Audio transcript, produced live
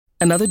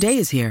Another day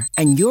is here,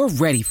 and you're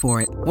ready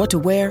for it. What to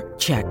wear?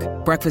 Check.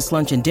 Breakfast,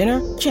 lunch, and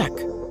dinner? Check.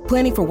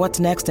 Planning for what's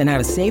next and how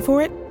to save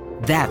for it?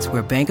 That's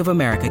where Bank of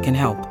America can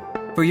help.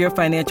 For your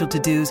financial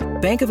to-dos,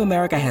 Bank of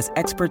America has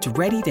experts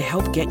ready to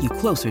help get you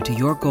closer to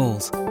your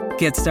goals.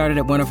 Get started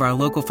at one of our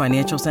local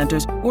financial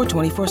centers or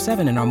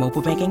 24/7 in our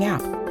mobile banking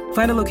app.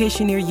 Find a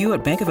location near you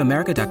at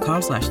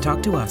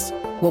bankofamerica.com/talktous.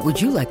 What would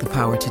you like the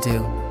power to do?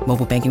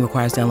 Mobile banking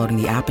requires downloading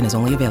the app and is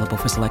only available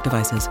for select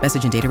devices.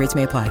 Message and data rates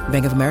may apply.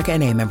 Bank of America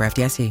N.A., member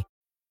FDIC.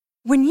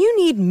 When you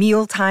need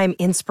mealtime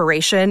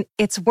inspiration,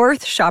 it's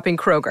worth shopping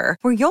Kroger,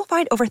 where you'll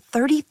find over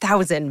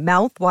 30,000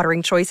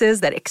 mouth-watering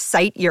choices that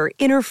excite your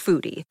inner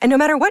foodie. And no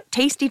matter what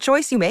tasty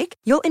choice you make,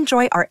 you'll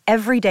enjoy our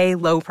everyday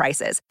low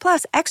prices,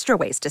 plus extra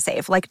ways to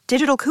save, like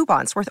digital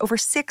coupons worth over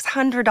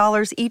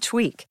 $600 each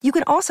week. You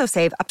can also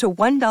save up to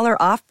 $1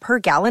 off per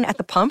gallon at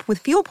the pump with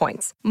fuel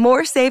points.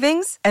 More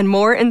savings and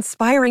more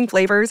inspiring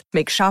flavors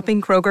make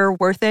shopping Kroger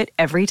worth it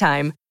every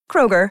time.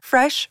 Kroger,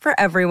 fresh for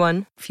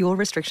everyone. Fuel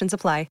restrictions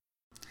apply.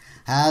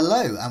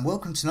 Hello and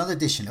welcome to another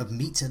edition of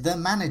Meet the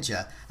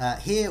Manager.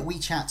 Here we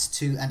chat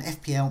to an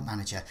FPL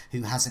manager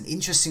who has an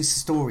interesting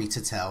story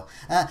to tell,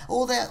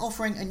 or they're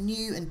offering a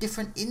new and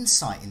different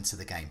insight into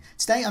the game.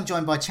 Today I'm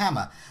joined by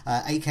Chama,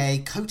 aka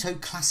Koto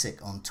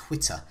Classic on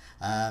Twitter.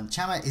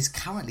 Chama is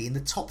currently in the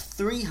top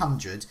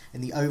 300 in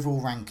the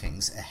overall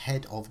rankings,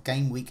 ahead of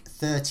game week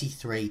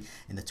 33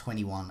 in the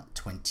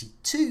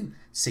 21-22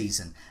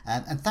 season,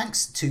 and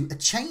thanks to a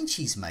change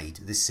he's made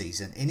this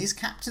season in his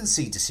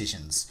captaincy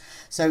decisions.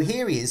 So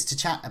here he is to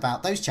chat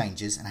about those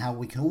changes and how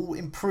we can all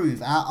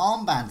improve our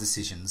armband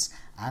decisions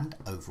and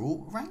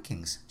overall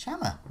rankings.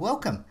 Chama,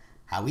 welcome.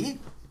 How are you?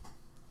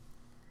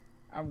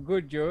 I'm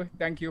good, Joe.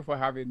 Thank you for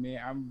having me.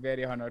 I'm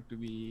very honored to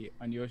be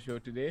on your show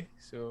today.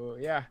 So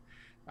yeah,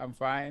 I'm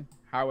fine.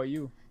 How are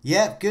you?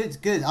 Yeah, good.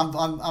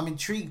 I'm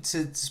intrigued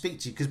to speak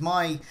to you because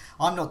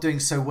I'm not doing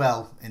so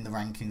well in the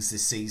rankings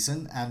this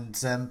season, and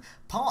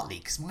partly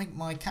because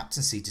my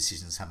captaincy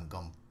decisions haven't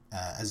gone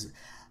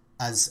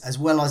as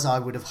well as I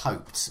would have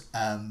hoped.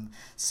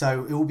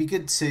 So it will be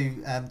good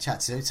to chat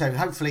to you. So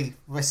hopefully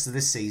the rest of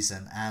this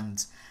season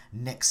and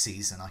next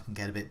season I can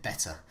get a bit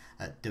better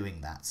at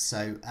doing that.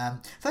 So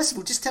first of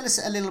all, just tell us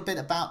a little bit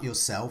about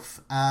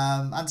yourself.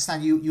 I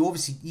understand you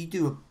obviously you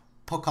do a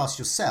podcast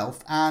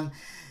yourself and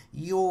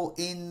you're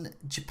in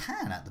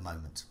Japan at the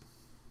moment.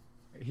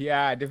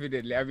 Yeah,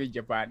 definitely. I'm in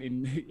Japan,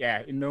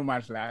 in no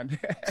man's land.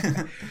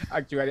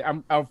 Actually,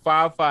 I'm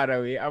far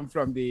away. I'm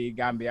from the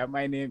Gambia.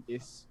 My name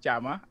is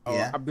Chama.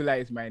 Abdullah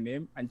is my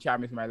name, and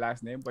Chama is my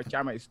last name. But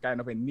Chama is kind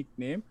of a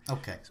nickname.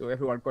 Okay. So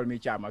everyone call me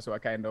Chama. So I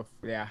kind of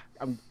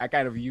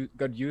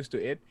got used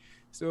to it.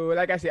 So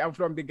like I say, I'm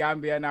from the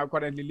Gambia now,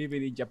 currently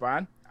living in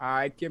Japan.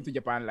 I came to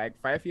Japan like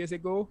 5 years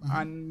ago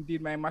and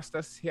did my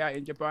master's here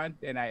in Japan.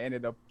 Then I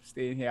ended up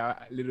staying here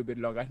a little bit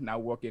longer, now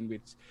working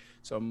with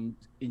some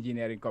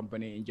engineering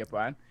company in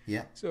Japan.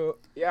 Yeah. So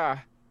yeah,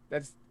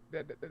 that's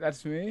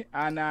me.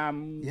 And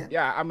I'm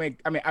a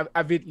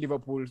avid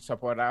Liverpool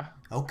supporter.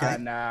 Okay.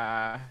 And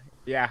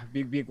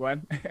big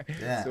one.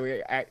 Yeah. So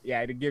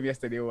the game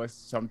yesterday was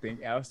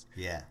something else.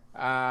 Yeah.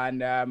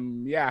 And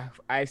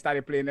I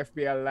started playing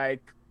FPL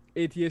like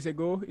 8 years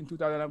ago in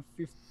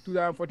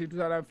 2014,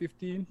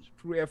 2015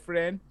 through a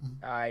friend,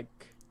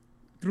 like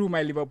through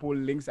my Liverpool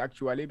links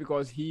actually,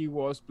 because he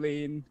was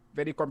playing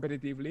very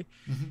competitively,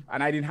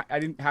 and I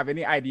didn't have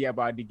any idea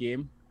about the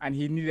game, and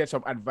he needed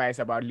some advice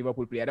about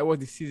Liverpool player. That was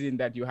the season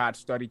that you had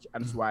Sturridge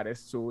and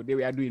Suarez, so they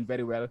were doing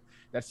very well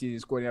that season,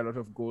 scoring a lot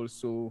of goals.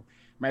 So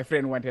my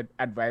friend wanted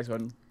advice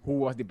on who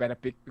was the better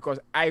pick, because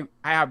I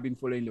have been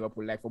following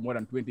Liverpool like for more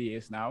than 20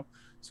 years now.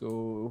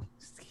 So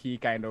he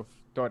kind of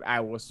thought I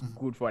was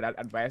good for that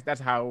advice.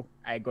 That's how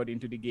I got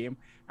into the game,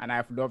 and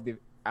I've loved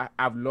it.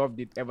 I've loved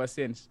it ever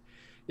since.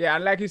 Yeah,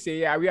 and like you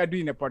say, we are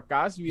doing a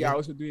podcast. We are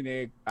also doing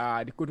the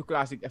Koto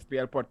Classic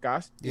FPL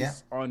podcast.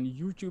 It's on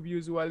YouTube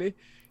usually.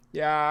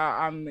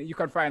 Yeah, you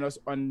can find us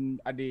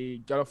at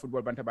the Jollof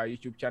Football Bantaba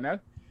YouTube channel.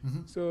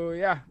 So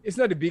yeah, it's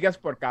not the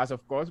biggest podcast,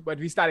 of course, but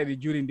we started it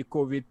during the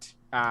COVID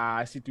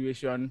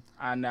situation,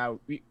 and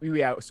we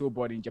were so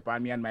bored in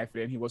Japan. Me and my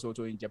friend, he was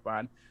also in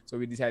Japan, so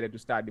we decided to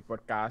start the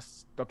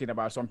podcast talking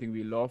about something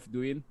we love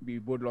doing. We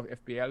both love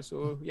FPL,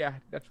 so yeah,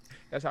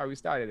 that's how we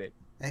started it.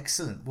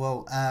 Excellent.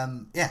 Well,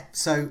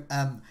 So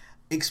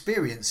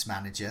experienced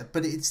manager,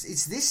 but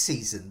it's this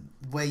season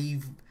where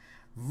you've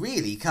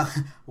really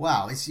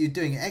you're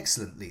doing it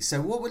excellently.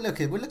 So what we'll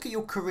look at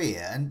your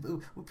career, and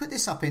we'll put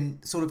this up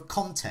in sort of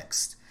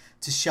context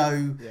to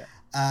show,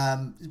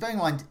 bearing in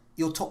mind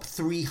you're top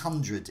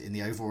 300 in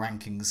the overall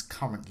rankings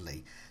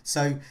currently.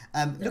 So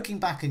looking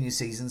back in your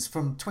seasons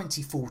from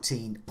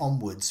 2014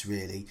 onwards,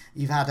 really,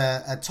 you've had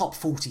a top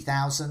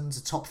 40,000,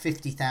 a top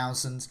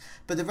 50,000,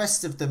 but the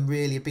rest of them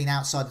really have been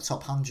outside the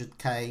top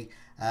 100k,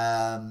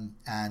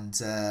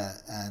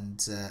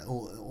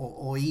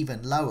 or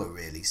even lower,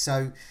 really.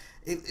 So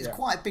it's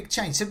quite a big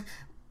change. So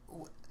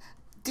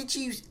did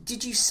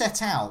you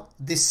set out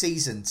this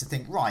season to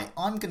think, right,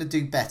 I'm going to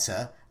do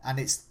better, and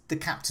it's the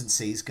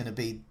captaincy is going to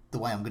be the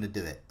way I'm going to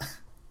do it?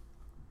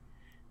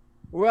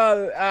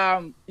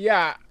 Well,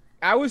 yeah,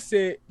 I would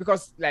say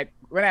because like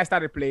when I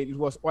started playing, it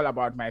was all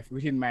about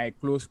within my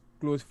close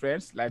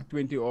friends, like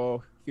 20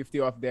 or 50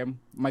 of them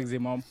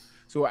maximum.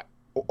 So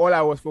all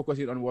I was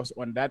focusing on was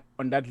on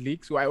that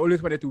league. So I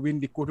always wanted to win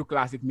the Koto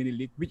Classic Mini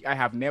League, which I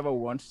have never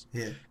won.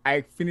 Yeah.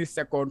 I finished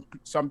second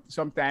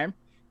sometime.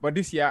 But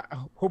this year,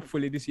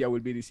 hopefully this year will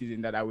be the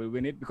season that I will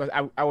win it, because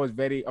I was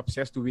very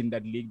obsessed to win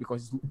that league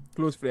because it's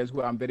close friends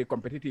who I'm very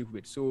competitive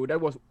with. So that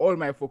was all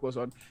my focus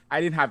on.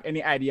 I didn't have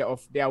any idea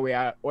of there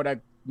were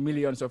other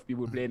millions of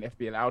people playing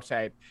FPL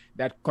outside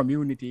that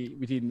community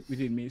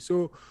within me.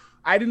 So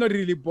I did not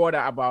really bother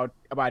about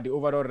the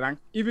overall rank.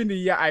 Even the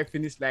year I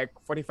finished like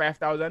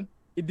 45,000,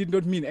 it did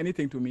not mean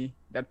anything to me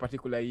that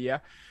particular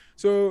year.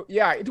 So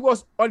yeah, it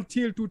was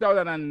until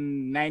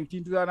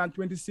 2019,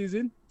 2020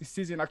 season, the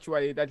season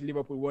actually that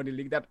Liverpool won the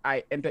league, that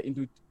I entered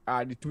into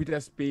the Twitter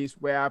space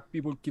where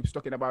people keep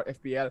talking about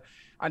FPL.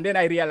 And then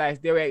I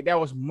realized there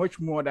was much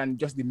more than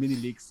just the mini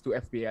leagues to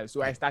FPL.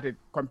 So I started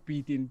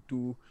competing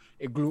to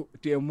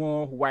a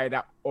more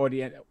wider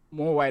audience,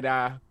 more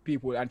wider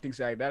people and things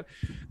like that.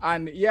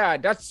 And yeah,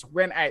 that's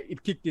when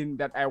it kicked in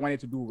that I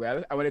wanted to do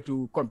well. I wanted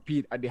to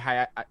compete at the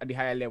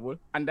higher level.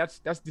 And that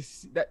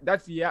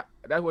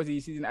was the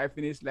season I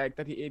finished like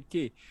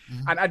 38K.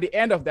 And at the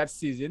end of that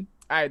season,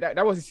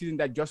 that was the season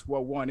that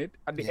Joshua won it.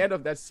 At the end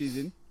of that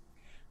season,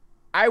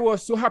 I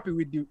was so happy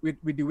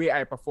with the way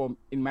I performed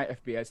in my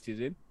FPL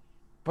season.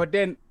 But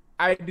then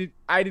I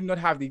did not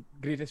have the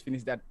greatest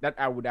finish that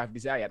I would have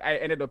desired. I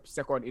ended up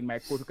second in my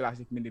Koto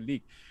Classic Mini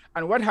League.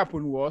 And what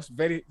happened was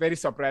very, very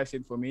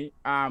surprising for me.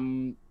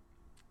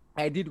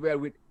 I did well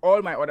with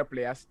all my other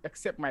players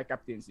except my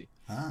captaincy.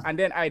 And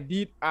then I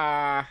did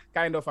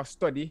kind of a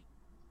study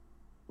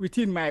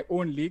within my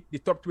own league, the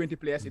top 20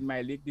 players in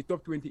my league, the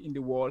top 20 in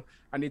the world,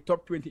 and the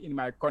top 20 in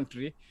my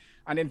country.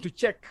 And then to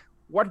check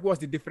what was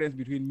the difference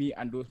between me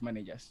and those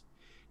managers.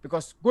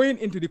 Because going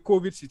into the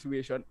COVID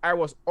situation, I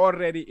was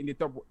already in the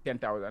top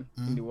 10,000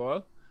 in the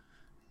world.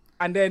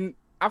 And then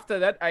after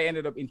that, I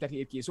ended up in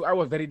 38K. So I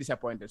was very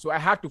disappointed. So I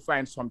had to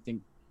find something,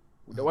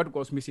 what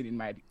was missing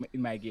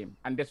in my game.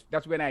 And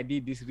that's when I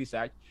did this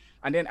research.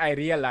 And then I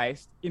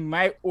realized in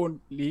my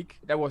own league,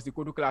 that was the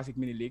Koto Classic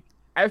Mini League,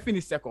 I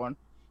finished second.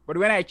 But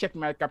when I checked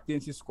my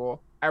captaincy score,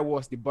 I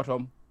was the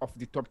bottom of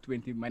the top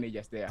 20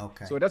 managers there.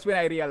 Okay. So that's when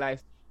I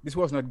realized this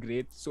was not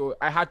great. So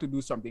I had to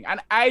do something. And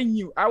I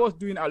knew I was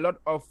doing a lot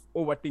of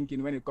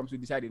overthinking when it comes to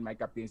deciding my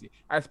captaincy.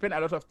 I spent a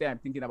lot of time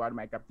thinking about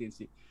my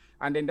captaincy.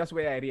 And then that's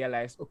where I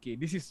realized, okay,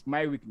 this is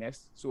my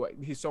weakness. So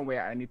this is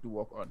somewhere I need to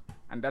work on.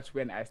 And that's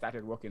when I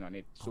started working on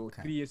it. So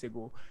 3 years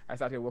ago, I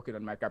started working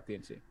on my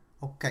captaincy.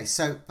 Okay,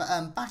 so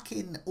back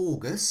in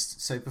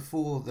August, so just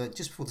before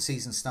the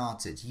season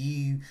started,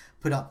 you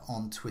put up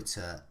on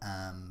Twitter,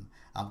 I'm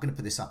going to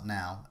put this up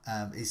now,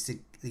 is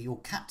your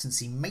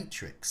captaincy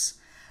matrix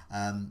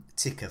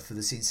ticker for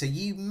the season. So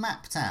you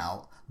mapped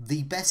out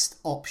the best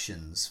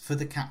options for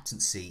the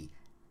captaincy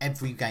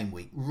every game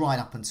week, right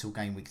up until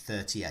game week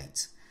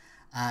 38.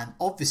 And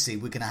obviously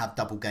we're going to have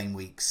double game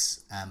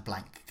weeks,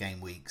 blank game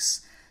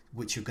weeks,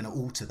 which are going to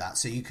alter that.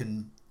 So you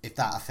can, if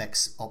that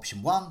affects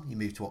option 1, you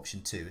move to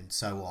option 2 and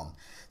so on.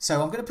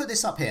 So I'm going to put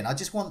this up here, and I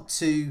just want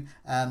to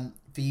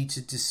for you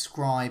to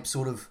describe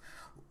sort of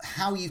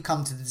how you've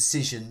come to the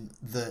decision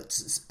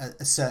that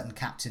a certain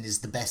captain is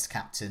the best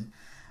captain,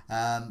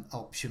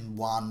 option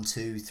 1,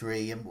 2,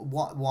 3, and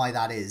why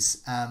that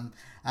is,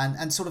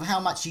 and sort of how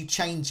much you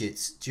change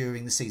it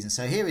during the season.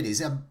 So here it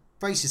is.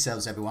 Brace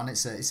yourselves, everyone.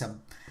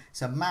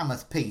 It's a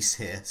mammoth piece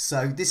here.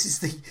 So this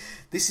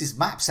is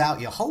maps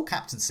out your whole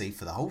captaincy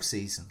for the whole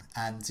season,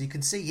 and you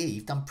can see here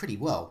you've done pretty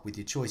well with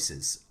your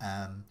choices.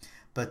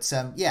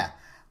 Yeah,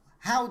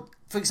 how,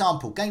 for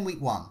example, game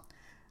week 1,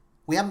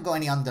 we haven't got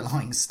any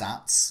underlying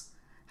stats.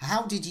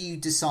 How did you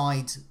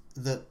decide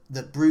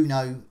that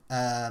Bruno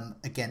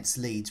against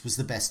Leeds was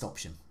the best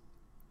option?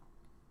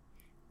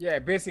 Yeah,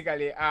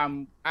 basically,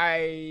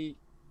 I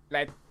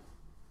like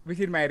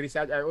within my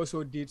research, I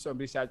also did some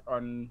research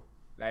on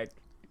like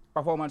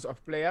performance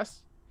of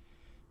players.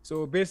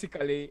 So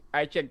basically,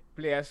 I checked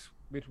players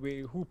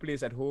between who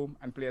plays at home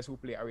and players who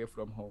play away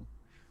from home.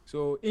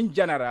 So in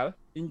general,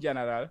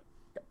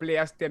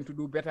 players tend to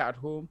do better at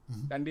home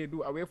than they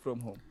do away from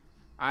home.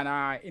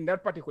 And in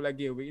that particular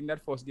game week, in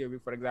that first game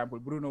week, for example,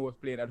 Bruno was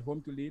playing at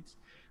home to Leeds,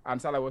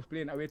 and Salah was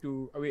playing away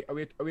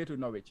to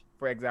Norwich,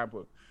 for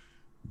example.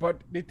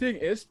 But the thing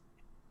is,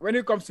 when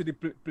it comes to the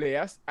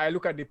players, I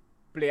look at the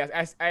players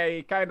as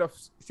I kind of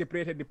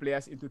separated the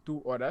players into 2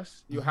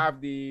 orders. You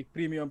have the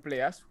premium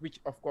players, which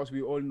of course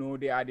we all know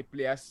they are the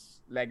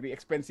players like the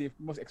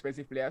most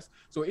expensive players.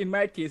 So in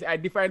my case, I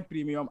define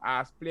premium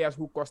as players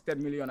who cost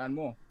 10 million and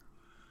more.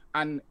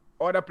 And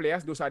other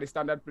players, those are the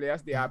standard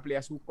players. They are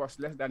players who cost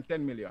less than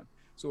 10 million.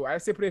 So I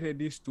separated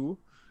these 2.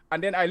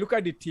 And then I look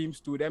at the teams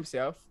to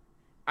themselves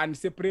and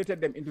separated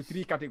them into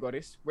 3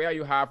 categories, where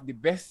you have the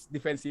best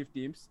defensive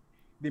teams,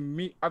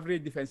 the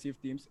average defensive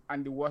teams,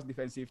 and the worst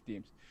defensive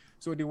teams.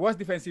 So the worst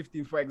defensive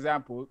team, for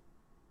example,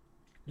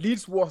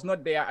 Leeds was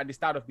not there at the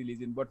start of the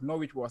season, but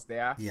Norwich was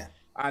there. Yeah.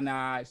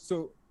 And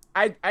so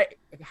I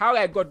how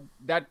I got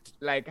that,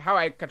 like how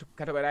I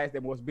categorized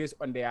them was based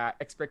on their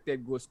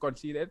expected goals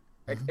conceded,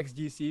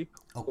 XGC,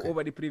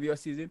 over the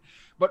previous season,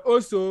 but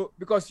also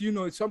because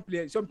some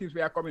teams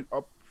were coming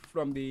up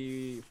from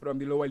the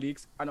lower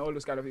leagues and all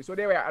those kind of things. So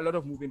there were a lot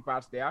of moving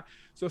parts there.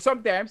 So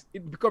sometimes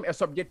it becomes a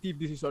subjective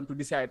decision to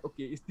decide,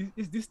 okay,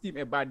 is this team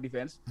a bad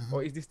defense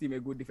or is this team a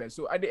good defense?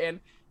 So at the end,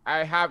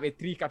 I have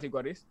three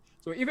categories.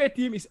 So if a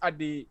team is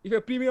if a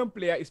premium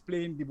player is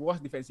playing the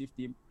worst defensive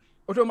team,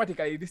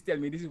 automatically this tells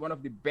me this is one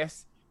of the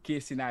best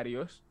case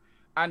scenarios.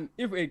 And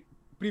if a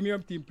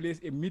premium team plays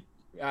a mid,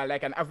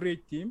 like an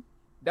average team,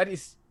 that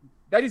is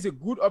a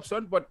good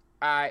option, but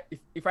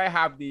if I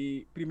have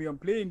the premium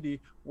playing the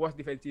worst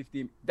defensive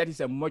team, that is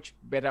a much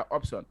better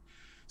option.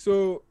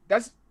 So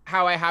that's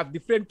how I have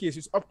different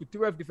cases, up to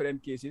 12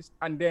 different cases,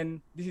 and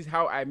then this is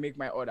how I make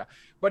my order.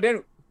 But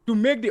then to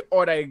make the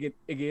order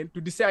again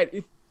to decide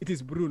if it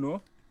is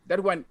Bruno,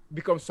 that one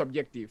becomes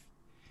subjective,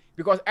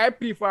 because I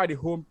prefer the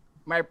home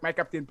my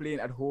captain playing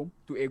at home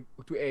to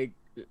a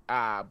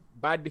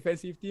bad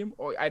defensive team,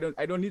 or I don't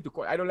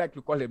like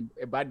to call him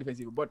a bad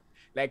defensive, but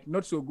like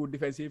not so good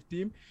defensive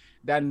team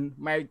than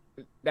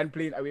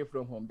playing away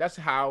from home. That's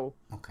how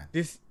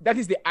that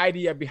is the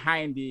idea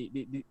behind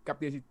the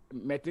captaincy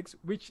metrics,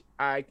 which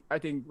I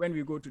think when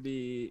we go to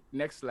the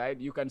next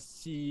slide, you can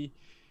see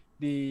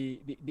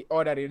the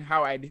ordering,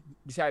 how I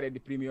decided the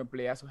premium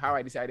players, how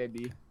I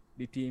decided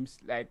the teams,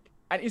 like,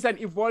 and it's an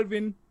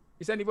evolving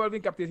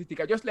captaincy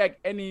ticker, just like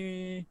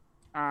any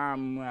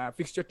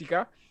fixture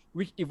ticker,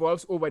 which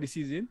evolves over the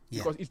season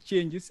because it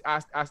changes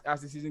as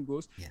the season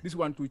goes. This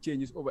one too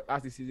changes over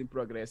as the season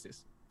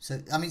progresses. So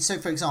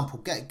for example,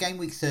 game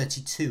week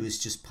 32 has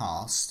just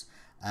passed.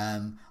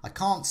 I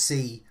can't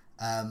see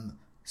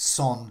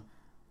Son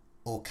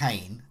or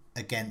Kane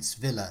against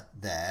Villa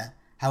there.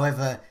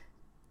 However,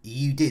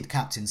 you did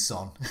captain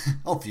Son,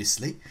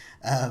 obviously,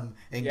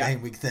 in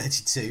game week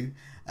 32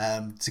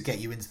 to get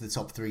you into the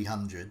top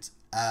 300.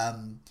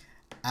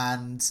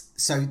 And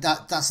so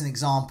that's an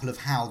example of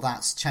how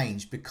that's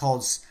changed,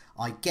 because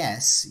I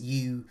guess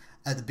you,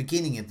 at the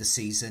beginning of the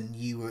season,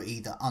 you were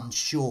either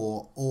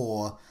unsure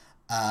or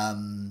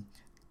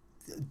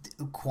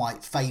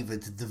quite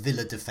favoured the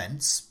Villa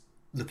defence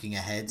looking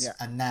ahead,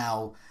 and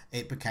now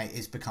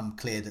it's become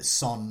clear that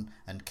Son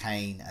and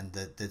Kane and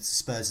the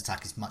Spurs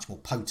attack is much more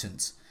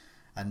potent,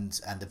 and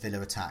the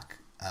Villa attack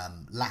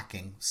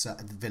lacking, so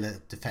the Villa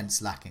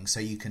defence lacking, so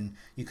you can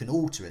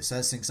alter it. So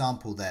that's an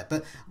example there.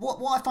 But what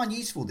I find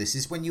useful this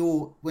is when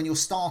you're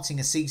starting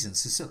a season.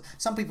 So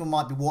some people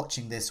might be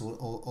watching this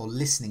or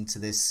listening to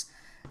this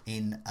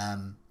in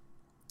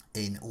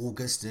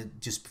August,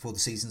 just before the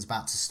season's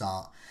about to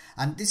start,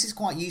 and this is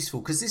quite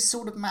useful because this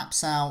sort of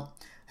maps out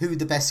who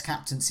the best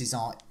captaincies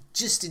are,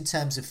 just in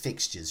terms of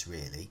fixtures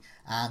really,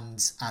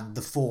 and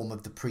the form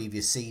of the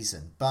previous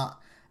season. But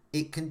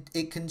it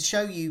can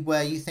show you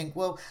where you think,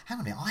 well, hang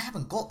on a minute, I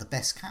haven't got the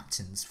best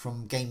captains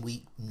from game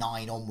week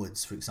 9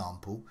 onwards, for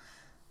example.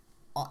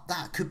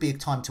 That could be a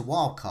time to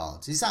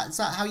wildcard. Is that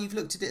how you've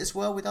looked at it as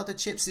well with other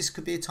chips? This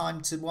could be a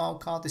time to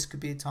wildcard. This could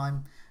be a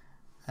time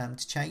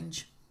to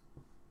change.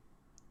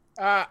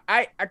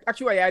 I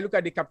look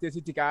at the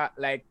captaincy ticker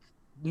like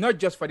not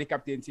just for the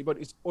captaincy, but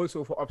it's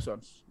also for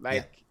options.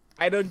 Like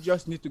I don't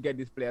just need to get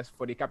these players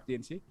for the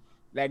captaincy.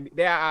 Like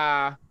there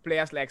are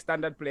players like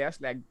standard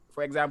players, like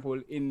for example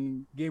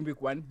in game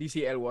week 1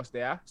 DCL was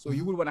there, so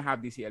you would want to have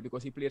DCL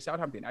because he played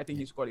Southampton. I think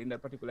he scored in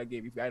that particular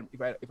game,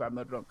 if I'm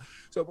not wrong.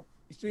 So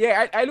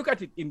yeah, I look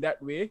at it in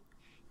that way,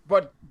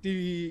 but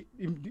it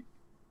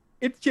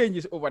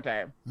changes over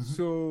time.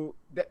 So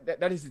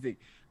that is the thing.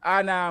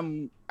 And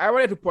I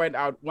wanted to point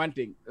out one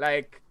thing,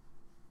 like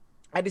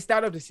at the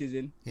start of the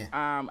season,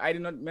 I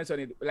did not mention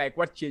it, like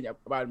what changed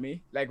about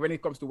me, like when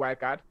it comes to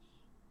wildcard.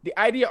 The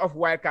idea of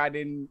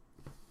wildcarding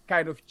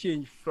kind of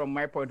changed from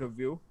my point of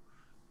view,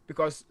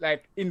 because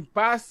like in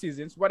past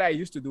seasons, what I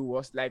used to do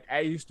was like I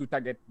used to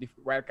target the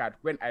wildcard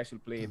when I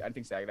should play it and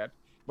things like that.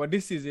 But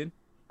this season,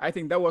 I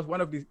think that was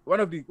one of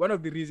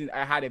the reasons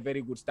I had a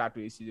very good start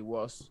to the season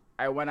was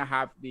I want to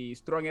have the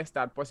strongest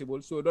start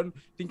possible. So don't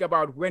think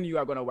about when you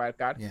are going to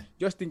wildcard.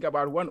 Just think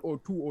about 1 or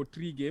 2 or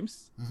 3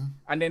 games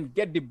and then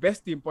get the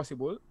best team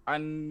possible.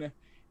 And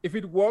if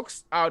it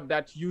works out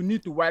that you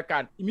need to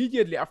wildcard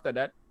immediately after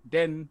that,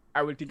 then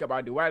I will think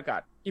about the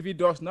wildcard. If it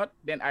does not,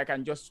 then I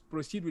can just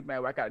proceed with my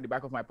wildcard at the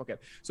back of my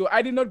pocket. So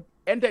I did not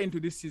enter into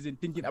this season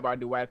thinking about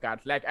the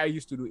wildcard like I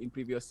used to do in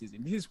previous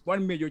season. This is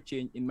one major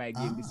change in my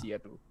game this year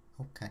too.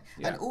 Okay.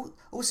 And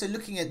also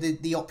looking at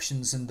the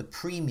options and the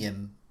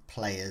premium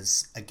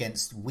players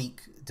against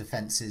weak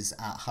defences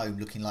at home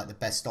looking like the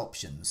best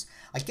options,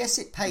 I guess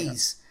it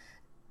pays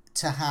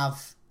to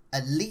have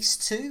at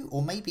least 2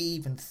 or maybe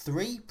even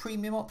 3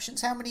 premium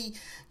options. How many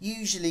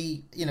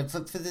usually, for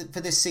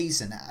this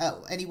season at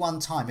any one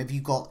time, have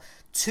you got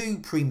 2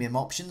 premium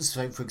options?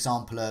 So for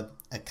example,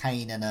 a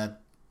Kane and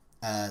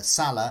a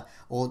Salah,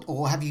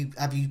 or have you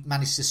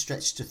managed to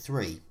stretch to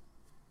 3?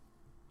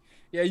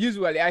 Yeah,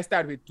 usually I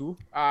start with two.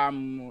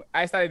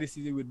 I started the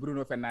season with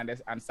Bruno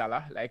Fernandes and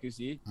Salah, like you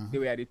see. They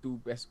were the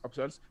two best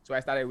options. So I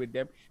started with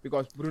them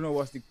because Bruno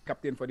was the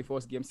captain for the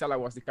first game, Salah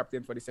was the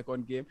captain for the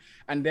second game.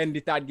 And then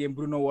the third game,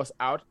 Bruno was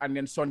out, and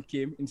then Son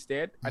came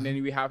instead. And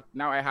then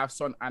I have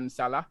Son and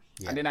Salah,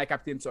 and then I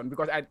captain Son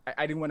because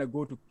I didn't want to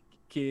go to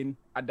Kane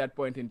at that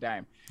point in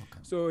time. Okay.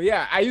 So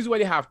yeah, I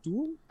usually have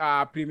two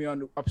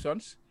premium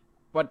options,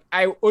 but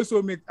I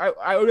also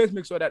I always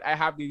make sure that I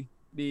have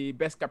the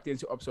best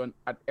captaincy option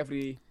at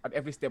every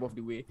step of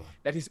the way.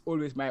 That is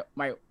always my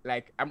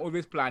like, I'm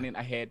always planning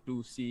ahead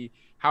to see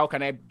how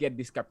can I get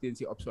this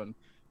captaincy option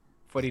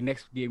for the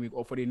next game week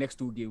or for the next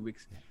 2 game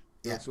weeks.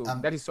 Yeah. So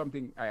that is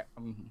something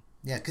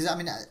Yeah, because I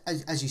mean,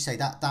 as you say,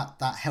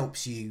 that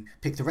helps you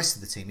pick the rest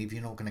of the team. If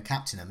you're not going to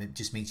captain them, it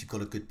just means you've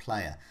got a good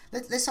player.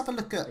 Let's have a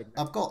look at.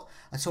 I've got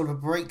a sort of a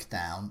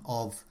breakdown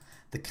of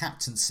the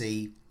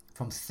captaincy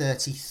from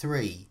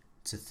 33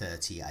 to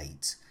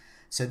 38.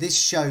 So this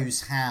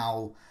shows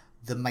how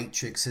the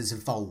matrix has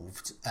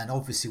evolved, and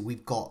obviously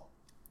we've got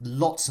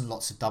lots and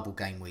lots of double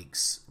game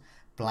weeks,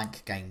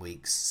 blank game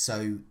weeks.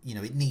 So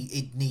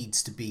it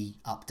needs to be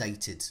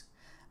updated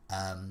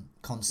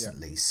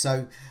constantly. Yeah.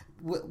 So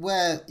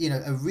where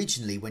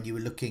originally when you were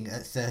looking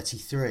at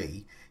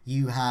 33,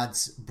 you had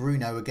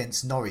Bruno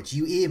against Norwich.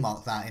 You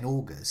earmarked that in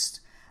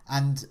August,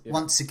 and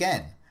once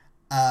again,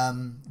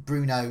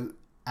 Bruno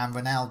and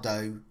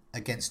Ronaldo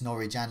against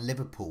Norwich and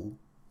Liverpool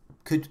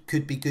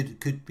could be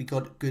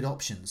good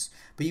options,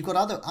 but you've got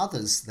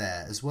others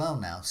there as well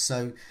now.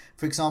 So,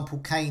 for example,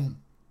 Kane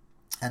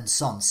and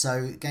Son.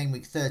 So, game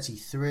week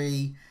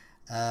 33,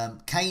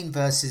 Kane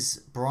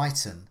versus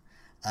Brighton,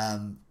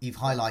 you've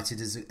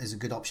highlighted as a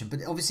good option,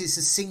 but obviously it's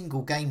a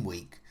single game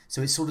week,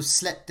 so it's sort of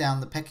slept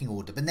down the pecking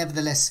order. But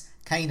nevertheless,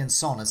 Kane and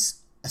Son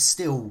are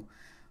still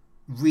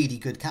really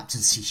good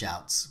captaincy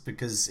shouts,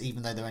 because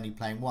even though they're only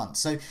playing once.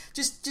 So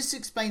just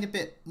explain a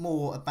bit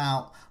more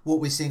about what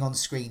we're seeing on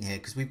screen here,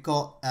 because we've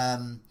got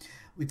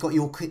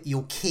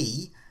your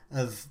key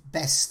of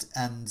best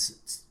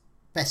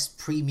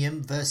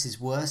premium versus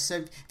worst. So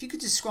if you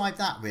could describe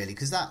that really,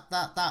 because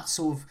that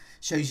sort of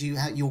shows you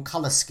how your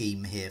colour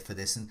scheme here for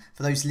this. And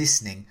for those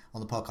listening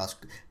on the podcast,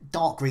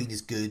 dark green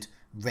is good,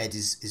 red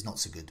is not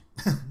so good.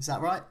 Is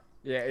that right?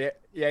 Yeah,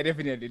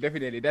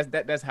 definitely.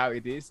 That's how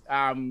it is.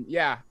 I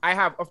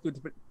have up to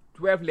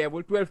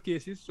 12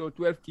 cases, so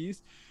 12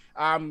 keys.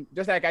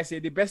 Just like I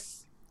said, the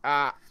best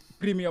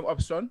premium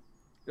option,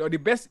 the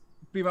best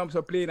premium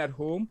option playing at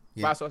home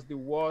versus the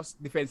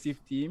worst defensive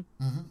team.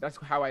 That's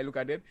how I look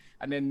at it.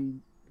 And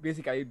then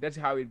basically that's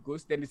how it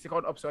goes. Then the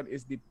second option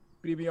is the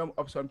premium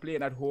option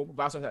playing at home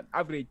versus an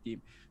average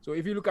team. So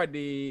if you look at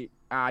the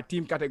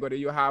team category,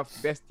 you have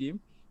best team.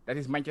 That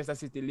is Manchester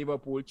City,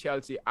 Liverpool,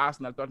 Chelsea,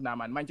 Arsenal,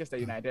 Tottenham, and Manchester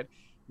United.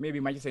 Maybe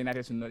Manchester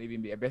United should not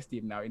even be a best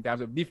team now in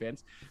terms of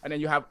defense. And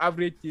then you have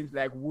average teams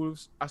like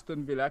Wolves,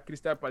 Aston Villa,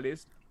 Crystal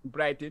Palace,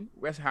 Brighton,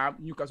 West Ham,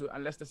 Newcastle,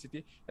 and Leicester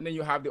City. And then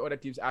you have the other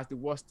teams as the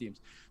worst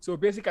teams. So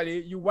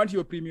basically, you want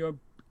your premium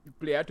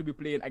player to be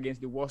playing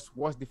against the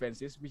worst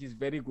defenses, which is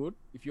very good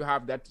if you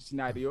have that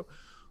scenario.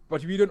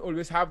 But we don't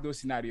always have those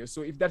scenarios.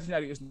 So if that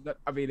scenario is not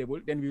available,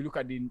 then we look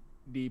at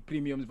the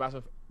premiums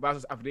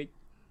versus average.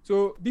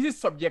 So this is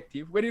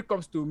subjective. When it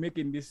comes to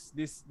making this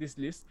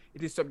list,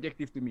 it is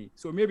subjective to me.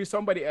 So maybe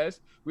somebody else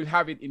will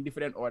have it in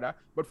different order.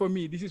 But for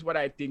me, this is what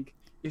I think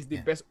is the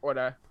best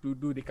order to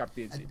do the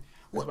captaincy.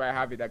 That's why I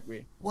have it that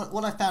way.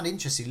 What I found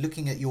interesting,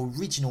 looking at your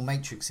original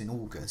matrix in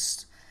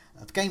August,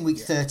 of game week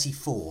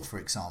 34, for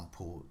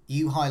example,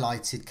 you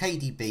highlighted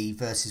KDB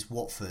versus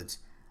Watford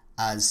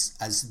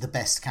as the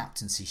best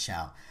captaincy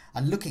shout.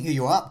 And looking at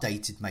your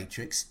updated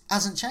matrix,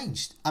 hasn't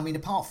changed. I mean,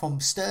 apart from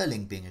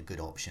Sterling being a good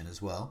option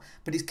as well,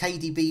 but it's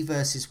KDB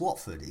versus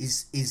Watford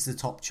is the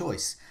top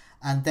choice.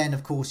 And then,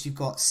 of course, you've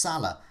got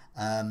Salah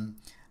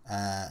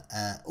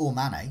or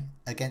Mane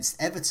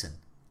against Everton,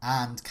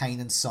 and Kane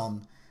and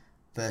Son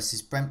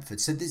versus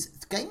Brentford. So this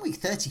game week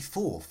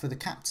 34 for the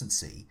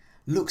captaincy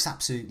looks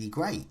absolutely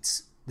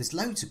great. There's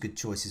loads of good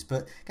choices,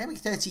 but game week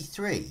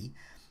 33...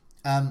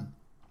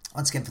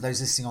 once again, for those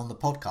listening on the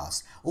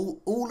podcast,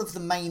 all of the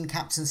main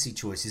captaincy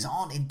choices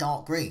aren't in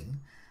dark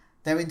green.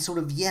 They're in sort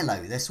of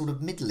yellow. They're sort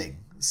of middling.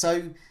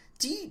 So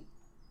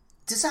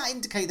does that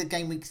indicate that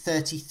game week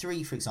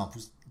 33, for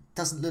example,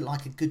 doesn't look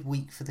like a good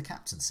week for the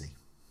captaincy?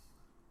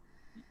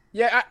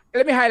 Yeah,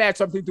 let me highlight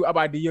something too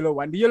about the yellow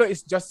one. The yellow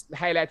is just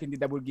highlighting the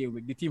double game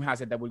week. The team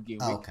has a double game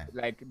week. Okay.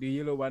 Like the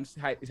yellow one is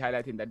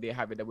highlighting that they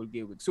have a double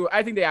game week. So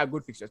I think they are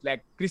good fixtures.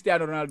 Like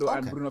Cristiano Ronaldo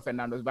and Bruno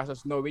Fernandes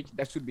versus Norwich,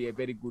 that should be a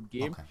very good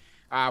game. Okay.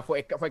 For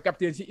a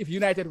captaincy, if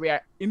United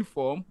were in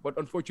form, but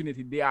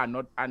unfortunately they are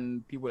not,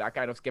 and people are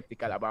kind of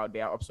skeptical about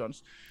their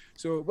options.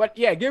 So, but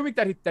yeah, game week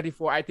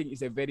 34, I think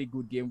is a very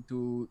good game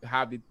to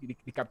have the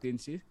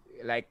captaincy,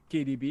 like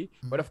KDB.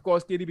 But of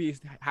course,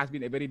 KDB has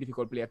been a very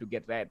difficult player to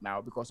get right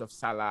now because of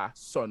Salah,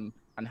 Son,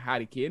 and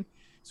Harry Kane.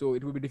 So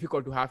it will be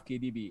difficult to have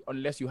KDB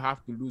unless you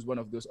have to lose one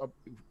of those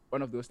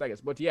targets.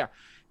 But yeah,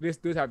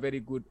 those are very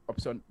good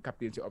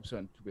captaincy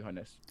option, to be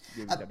honest.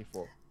 Game week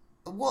 34.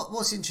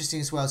 What's interesting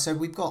as well, so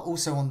we've got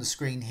also on the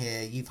screen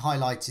here, you've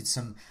highlighted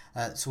some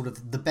sort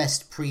of the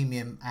best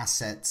premium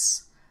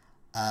assets,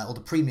 or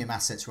the premium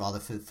assets rather,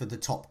 for the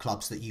top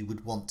clubs that you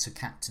would want to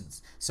captain.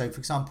 So for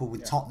example,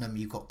 with Tottenham,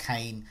 you've got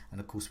Kane, and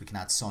of course we can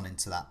add Son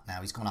into that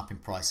now. He's gone up in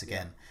price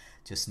again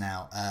just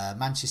now.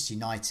 Manchester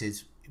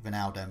United,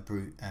 Ronaldo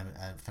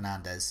and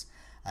Fernandes.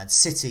 And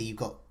City, you've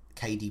got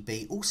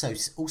KDB, also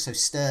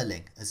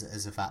Sterling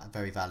as a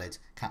very valid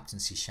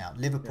captaincy shout.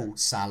 Liverpool,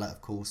 Salah,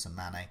 of course, and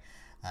Mane.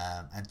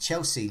 And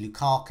Chelsea,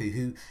 Lukaku,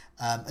 who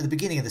at the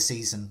beginning of the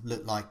season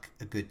looked like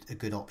a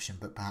good option,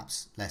 but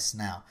perhaps less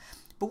now.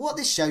 But what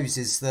this shows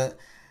is that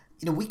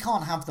we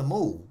can't have them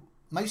all.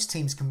 Most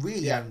teams can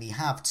really only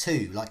have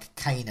two, like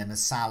Kane and a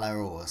Salah,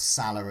 or a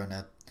Salah and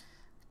a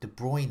De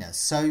Bruyne.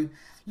 So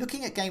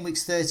looking at game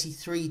weeks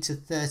 33 to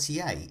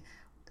 38,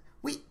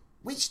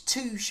 which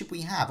two should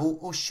we have,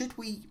 or should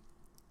we,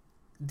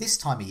 this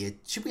time of year,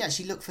 should we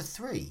actually look for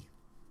three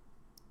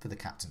for the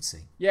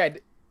captaincy? Yeah,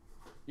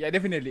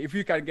 definitely. If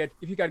you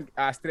can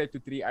stretch to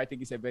three, I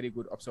think it's a very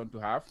good option to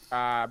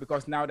have.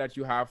 Because now that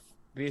you have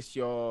raised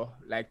your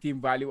team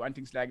value and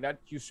things like that,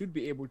 you should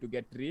be able to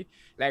get three.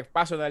 Like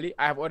personally,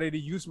 I have already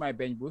used my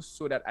bench boost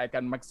so that I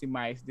can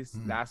maximize this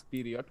last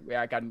period where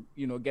I can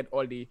get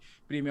all the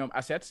premium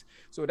assets.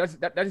 So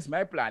that is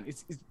my plan.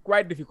 It's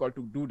quite difficult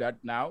to do that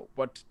now,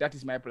 but that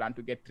is my plan,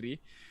 to get three.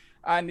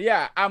 And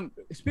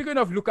speaking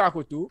of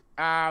Lukaku too,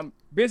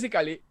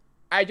 basically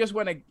I just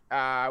want to,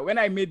 when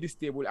I made this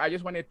table, I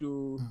just wanted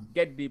to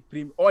get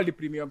all the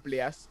premium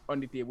players on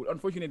the table.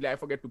 Unfortunately, I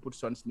forget to put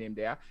Son's name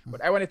there,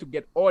 but I wanted to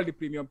get all the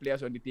premium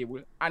players on the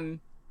table. And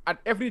at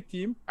every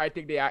team, I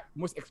take their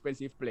most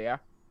expensive player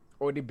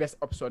or the best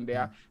option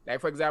there.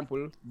 Like, for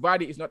example,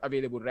 Vardy is not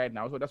available right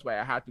now, so that's why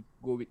I had to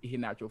go with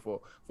Iheanacho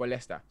for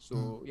Leicester.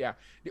 So,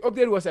 the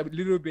update was a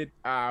little bit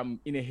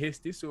in a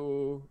hasty,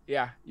 so,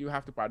 you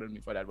have to pardon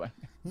me for that one.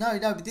 No,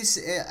 but this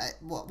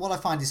what I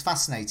find is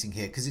fascinating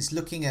here, because it's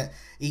looking at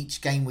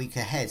each game week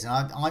ahead,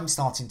 and I'm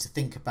starting to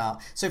think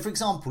about. So, for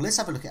example, let's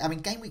have a look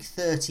at. Game week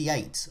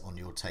 38 on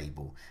your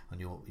table, on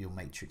your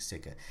matrix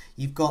ticker,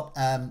 you've got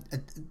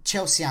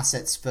Chelsea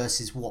assets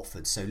versus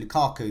Watford. So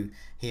Lukaku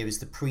here is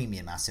the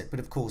premium asset, but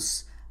of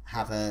course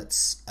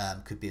Havertz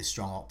could be a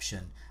strong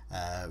option.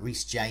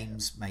 Reece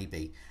James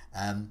maybe,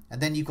 and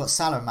then you've got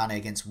Salah and Mane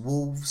against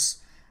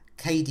Wolves,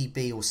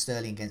 KDB or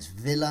Sterling against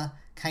Villa,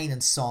 Kane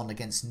and Son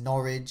against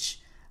Norwich,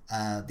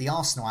 the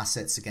Arsenal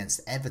assets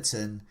against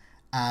Everton,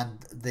 and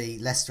the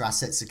Leicester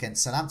assets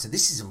against Southampton.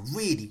 This is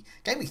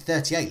game week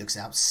 38 looks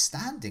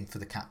outstanding for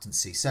the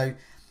captaincy. So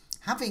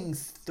having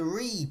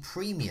three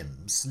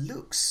premiums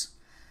looks.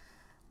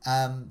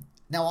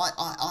 Now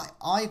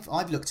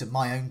I've looked at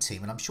my own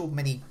team, and I'm sure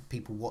many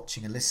people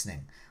watching and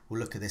listening will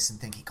look at this and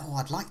thinking,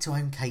 I'd like to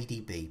own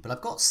KDB, but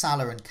I've got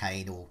Salah and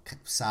Kane, or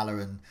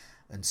Salah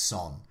and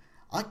Son.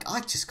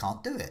 I just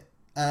can't do it.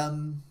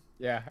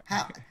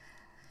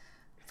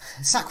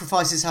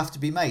 Sacrifices have to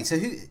be made. So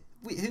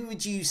who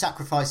would you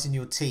sacrifice in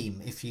your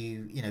team? If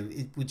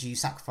would you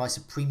sacrifice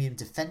a premium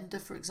defender,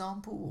 for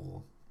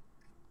example?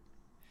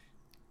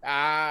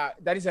 Or?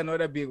 That is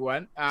another big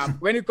one.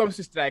 When it comes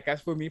to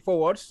strikers, for me,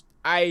 forwards,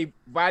 I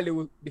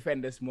value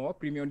defenders more,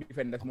 premium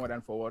defenders more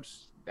than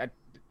forwards.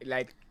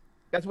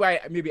 That's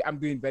why maybe I'm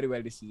doing very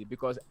well this season,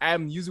 because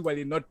I'm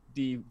usually not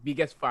the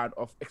biggest fan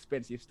of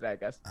expensive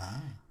strikers.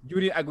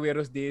 During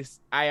Aguero's days,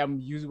 I am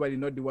usually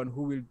not the one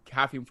who will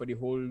have him for the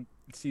whole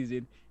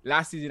season.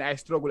 Last season, I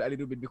struggled a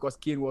little bit because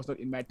Kane was not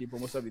in my team for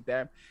most of the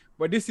time.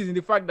 But this season,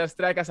 the fact that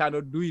strikers are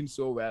not doing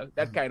so well,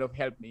 that kind of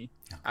helped me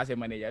as a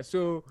manager.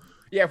 So,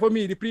 for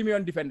me, the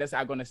premium defenders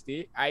are going to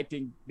stay. I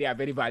think they are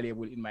very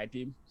valuable in my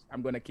team.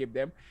 I'm going to keep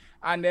them.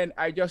 And then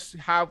I just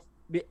have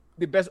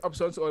the best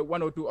options, or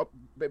one or two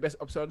best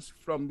options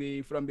from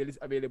the list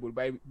available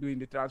by doing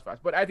the transfers.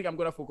 But I think I'm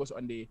going to focus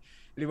on the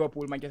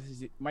Liverpool, Manchester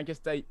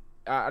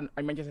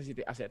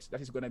City assets.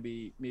 That is going to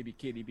be maybe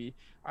KDB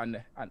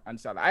and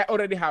Salah. I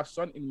already have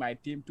Son in my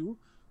team too,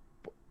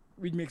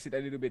 which makes it a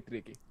little bit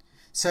tricky.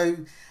 So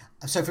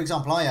for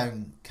example, I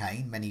own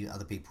Kane. Many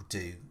other people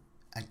do.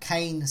 And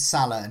Kane,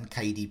 Salah and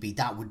KDB,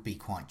 that would be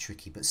quite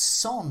tricky. But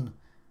Son,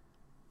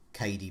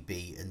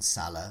 KDB and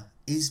Salah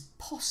is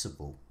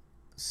possible.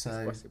 So,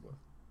 it's possible.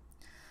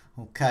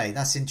 Okay,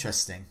 that's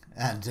interesting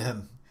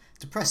and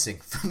depressing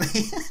for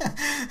me.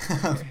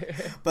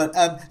 But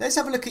let's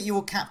have a look at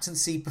your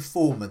captaincy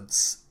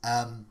performance.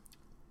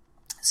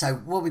 So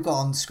what we've got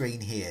on the screen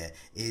here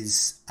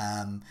is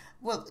some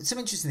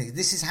interesting things.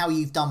 This is how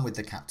you've done with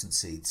the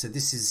captaincy. So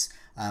this is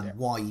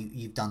why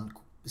you've done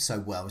so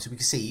well. So we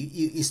can see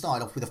you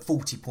started off with a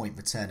 40-point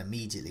return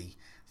immediately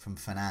from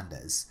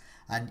Fernandes.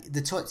 And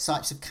the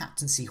types of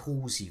captaincy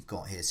hauls you've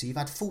got here. So you've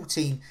had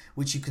 14,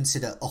 which you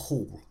consider a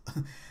haul,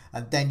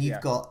 and then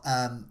you've got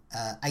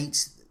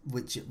 8,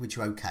 which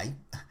are okay,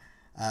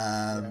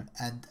 and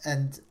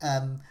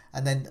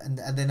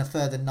then a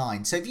further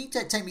 9. So if you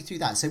take me through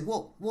that, so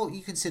what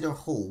you consider a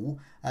haul,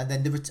 and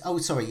then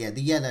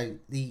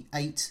the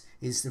 8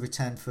 is the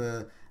return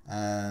for.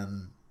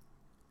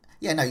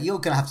 Yeah, no, you're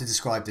going to have to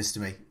describe this to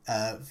me.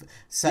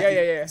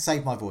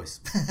 Save my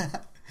voice.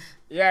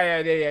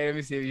 Yeah. Let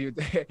me see you.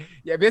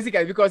 Yeah,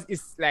 basically because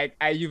it's like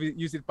I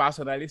use it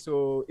personally,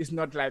 so it's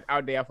not like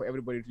out there for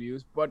everybody to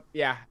use. But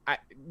yeah,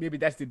 maybe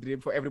that's the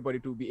dream for everybody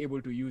to be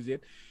able to use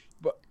it.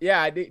 But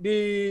yeah,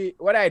 the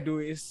what I do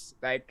is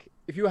like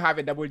if you have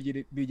a double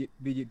digit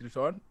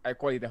return, I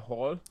call it a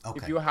haul. Okay.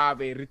 If you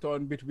have a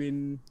return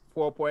between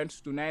 4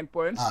 points to 9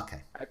 points,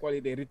 okay, I call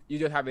it you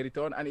just have a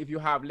return. And if you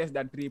have less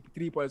than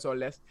 3 points or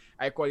less,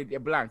 I call it a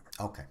blank.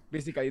 Okay.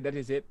 Basically, that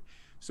is it.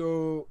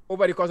 So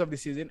over the course of the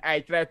season,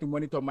 I try to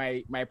monitor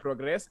my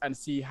progress and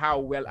see how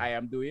well I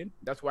am doing.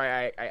 That's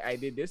why I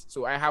did this.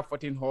 So I have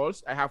 14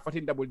 hauls. I have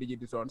 14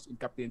 double-digit returns in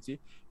captaincy,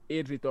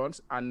 8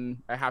 returns, and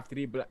I have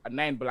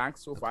 9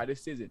 blanks so far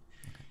this season.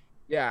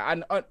 Yeah,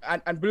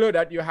 and below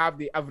that, you have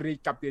the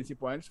average captaincy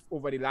points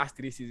over the last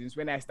 3 seasons.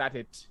 When I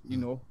started,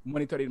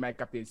 monitoring my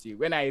captaincy,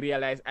 when I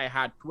realized I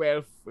had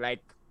 12, like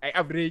I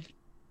averaged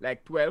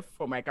like 12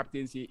 for my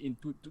captaincy in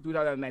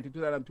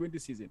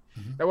 2019-2020 season.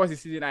 That was the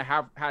season I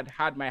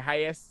had my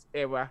highest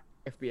ever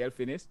FPL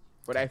finish,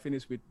 but I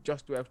finished with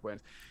just 12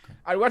 points. Okay.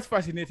 And what's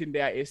fascinating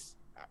there is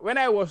when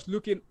I was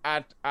looking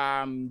at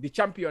the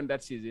champion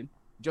that season,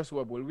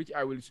 Joshua Bull, which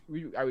I will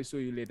show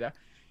you later,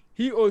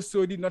 he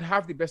also did not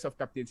have the best of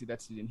captaincy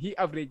that season. He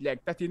averaged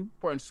like 13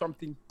 point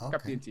something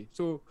captaincy.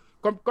 So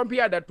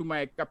compare that to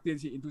my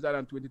captaincy in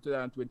 2020,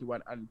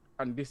 2021,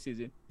 and this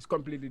season. It's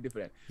completely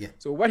different. Yeah.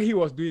 So what he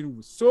was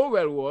doing so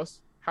well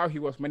was how he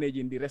was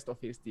managing the rest of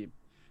his team,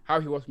 how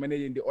he was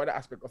managing the other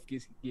aspect of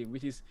his game,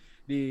 which is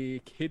the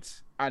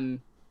hits and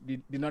the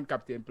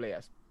non-captain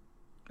players.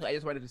 So I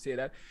just wanted to say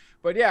that.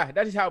 But yeah,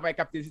 that is how my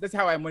captaincy, that's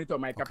how I monitor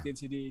my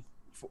captaincy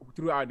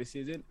throughout the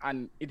season,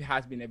 and it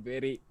has been a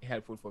very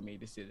helpful for me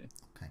this season.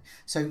 Okay,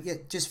 so yeah,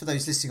 just for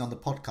those listening on the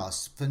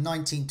podcast, for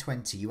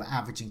 1920 you were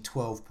averaging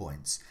 12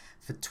 points.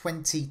 For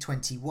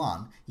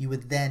 2021 you were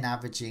then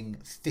averaging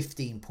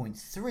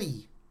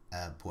 15.3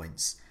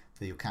 points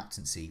for your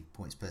captaincy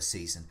points per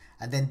season,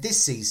 and then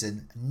this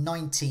season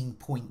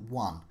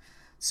 19.1.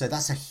 So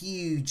that's a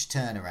huge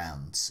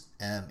turnaround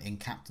in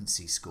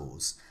captaincy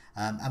scores.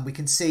 And we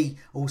can see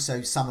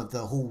also some of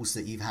the hauls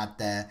that you've had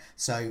there.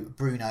 So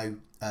Bruno,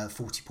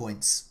 40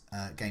 points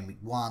game week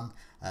 1.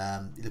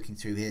 Looking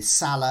through here,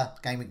 Salah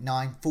game week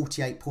 9,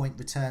 48-point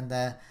return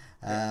there.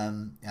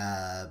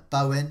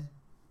 Bowen,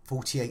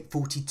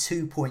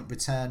 42 point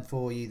return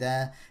for you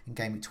there in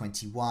game week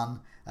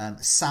 21.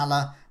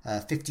 Salah,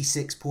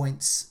 56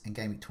 points in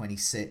game week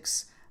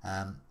 26.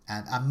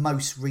 And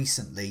most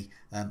recently,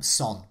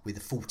 Son with a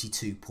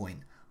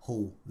 42-point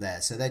haul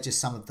there. So they're just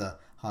some of the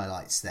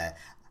highlights there.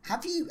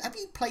 Have you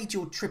played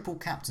your triple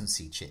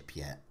captaincy chip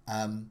yet?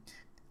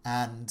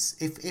 And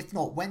if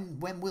not, when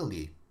will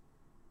you?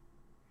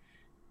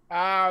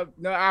 No,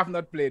 I have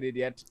not played it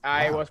yet. Wow.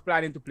 I was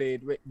planning to play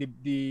it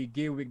the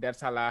game week that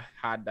Salah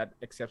had, that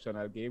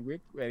exceptional game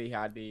week where he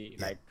had the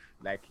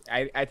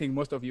I think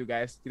most of you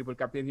guys triple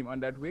captained him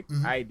on that week.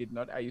 I did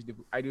not. I used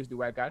the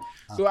wild card.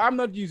 So I'm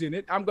not using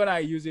it. I'm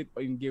gonna use it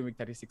in game week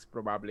 36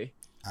 probably.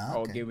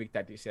 Or game week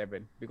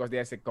 37, because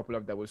there's a couple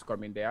of doubles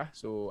coming there.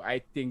 So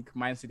I think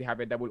Man City have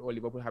a double or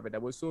Liverpool have a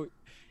double. So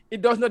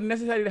it does not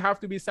necessarily have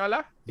to be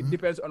Salah. It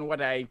depends on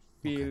what I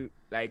feel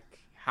like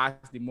has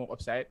the more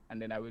upside,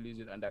 and then I will use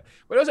it on that.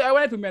 But also I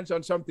wanted to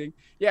mention something.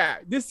 Yeah,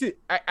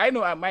 I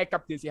know my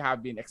captaincy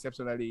have been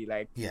exceptionally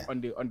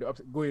on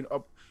the going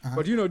up.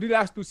 But the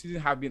last 2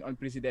 seasons have been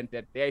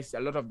unprecedented. There is a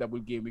lot of double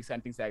game weeks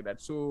and things like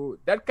that. So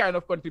that kind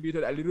of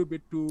contributed a little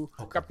bit to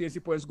captaincy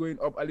points going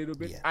up a little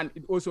bit, and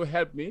it also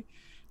helped me.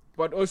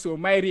 But also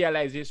my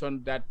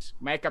realization that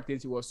my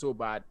captaincy was so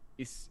bad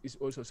is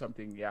also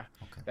something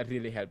that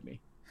really helped me.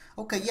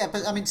 Okay, yeah,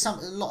 but I mean,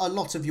 a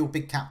lot of your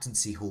big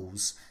captaincy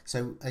hauls.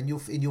 So, in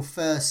your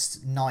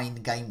first 9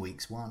 game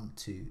weeks, 1,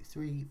 2,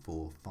 3,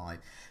 4, 5,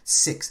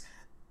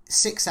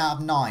 6 out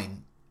of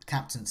 9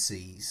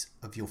 captaincies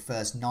of your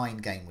first 9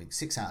 game weeks,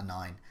 6 out of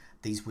 9.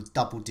 These were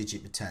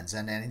double-digit returns,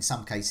 and then in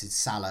some cases,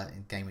 Salah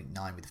in game week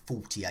 9 with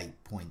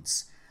 48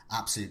 points,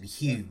 absolutely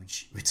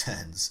huge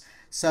returns.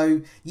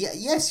 So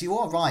yes, you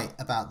are right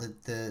about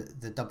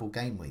the double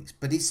game weeks,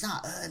 but it's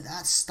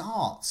that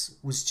start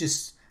was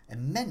just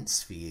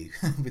immense for you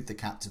with the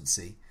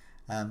captaincy,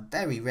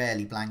 very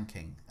rarely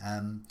blanking,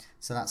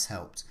 so that's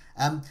helped.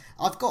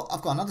 I've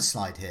got another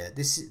slide here.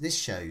 This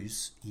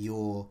shows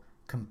your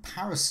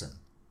comparison.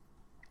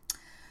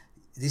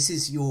 This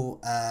is your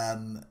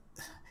have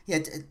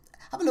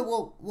a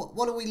look.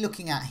 What are we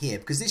looking at here?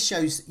 Because this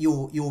shows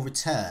your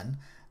return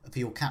for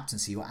your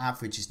captaincy. Your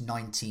average is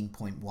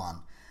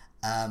 19.1.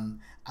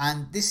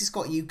 And this has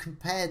got you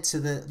compared to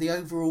the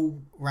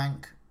overall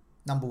rank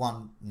number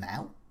 1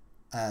 now,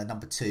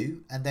 number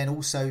 2, and then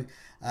also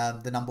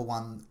the number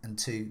 1 and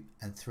 2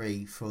 and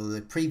 3 for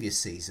the previous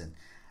season.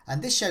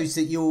 And this shows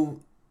that you're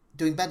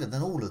doing better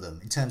than all of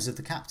them in terms of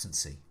the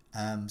captaincy.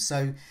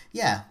 So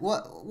yeah,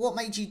 what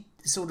made you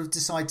sort of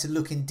decide to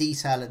look in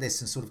detail at this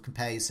and sort of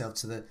compare yourself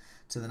to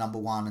the number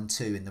 1 and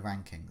 2 in the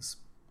rankings?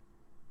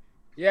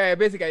 Yeah,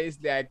 basically it's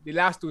like the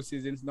last 2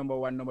 seasons, number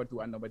 1, number 2,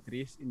 and number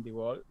 3 in the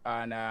world.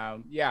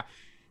 And yeah,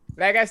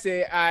 like I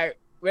say,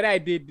 when I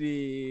did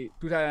the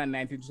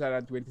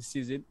 2019-2020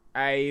 season,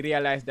 I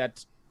realized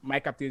that my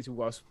captaincy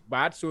was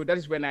bad. So that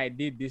is when I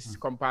did this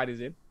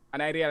comparison,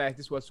 and I realized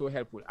this was so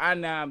helpful.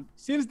 And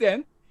since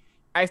then,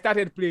 I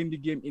started playing the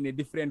game in a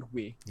different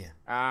way.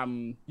 Yeah.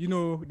 You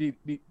know,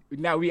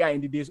 now we are in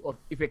the days of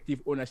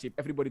effective ownership.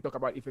 Everybody talk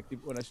about effective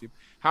ownership.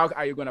 How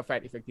are you gonna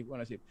fight effective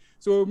ownership?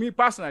 So me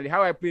personally,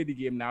 how I play the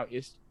game now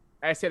is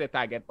I set a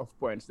target of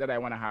points that I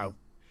wanna have.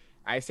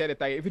 I set a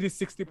target. If it is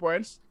 60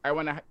 points, I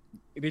wanna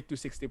reach to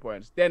 60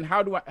 points. Then how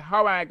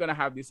am I gonna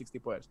have these 60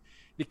 points?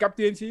 The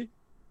captaincy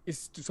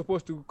is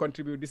supposed to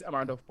contribute this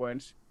amount of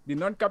points. The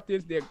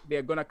non-captains,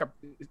 they're gonna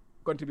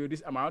contribute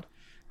this amount,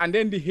 and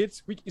then the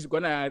hits, which is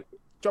gonna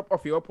chop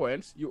off your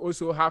points, you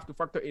also have to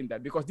factor in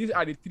that, because these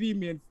are the three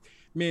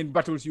main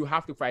battles you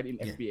have to fight in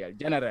FPL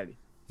generally.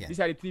 These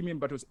are the three main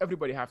battles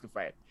everybody have to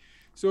fight.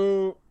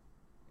 So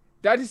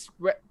that is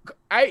where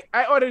I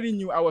already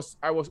knew I was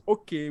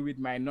okay with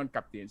my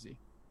non-captaincy.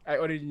 I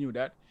already knew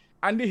that.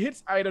 And the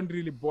hits, I don't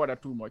really bother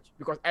too much,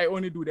 because I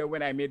only do them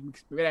when I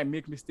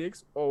make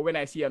mistakes or when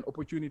I see an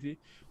opportunity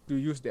to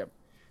use them.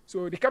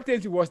 So the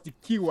captaincy was the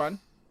key one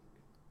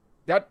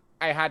that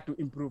I had to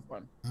improve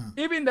on.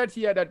 Even that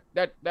year, that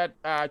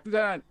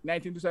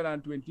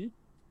 2019-2020,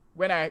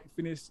 when I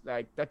finished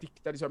like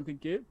 30 something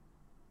K,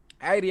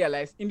 I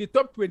realized in the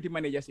top 20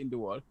 managers in the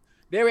world,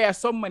 there were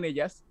some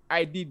managers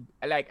I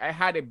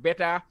had a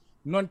better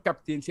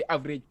non-captaincy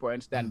average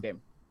points than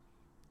them.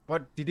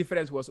 But the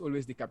difference was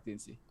always the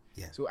captaincy.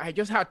 Yeah. So I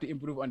just had to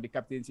improve on the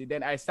captaincy.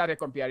 Then I started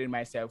comparing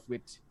myself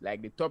with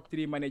like the top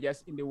 3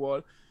 managers in the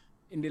world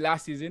in the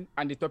last season,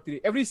 and the top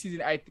 3. Every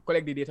season I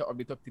collect the data of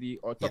the top 3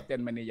 or top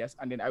 10 managers,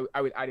 and then I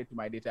will add it to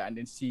my data and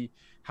then see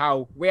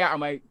where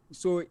am I.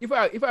 So if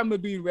I'm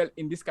not doing well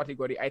in this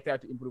category, I try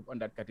to improve on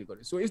that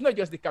category. So it's not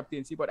just the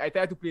captaincy, but I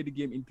try to play the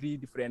game in 3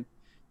 different,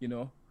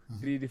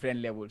 3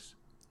 different levels.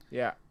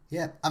 Yeah.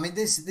 Yeah. I mean,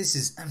 this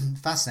is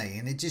fascinating,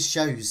 and it just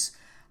shows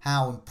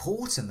how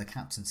important the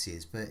captaincy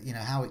is, but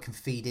how it can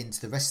feed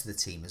into the rest of the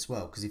team as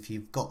well. Because if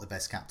you've got the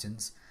best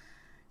captains,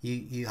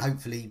 you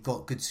hopefully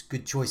got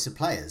good choice of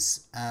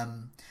players.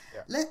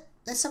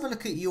 Let's have a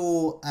look at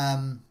your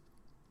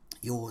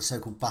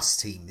so-called bus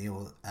team,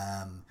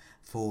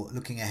 for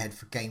looking ahead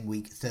for game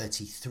week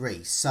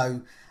 33.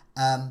 So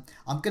I'm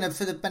gonna,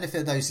 for the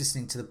benefit of those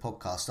listening to the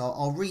podcast,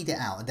 I'll read it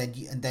out,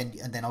 and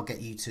then I'll get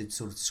you to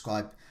sort of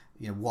describe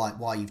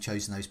why you've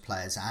chosen those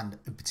players, and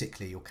in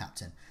particular your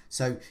captain.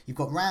 So you've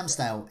got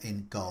Ramsdale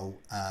in goal,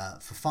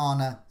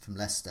 Fofana from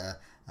Leicester,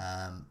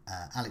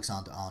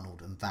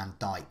 Alexander-Arnold and Van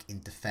Dijk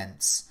in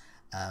defence.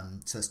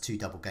 So that's 2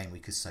 double game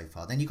weekers so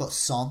far. Then you've got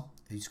Son,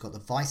 who's got the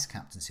vice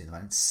captaincy at the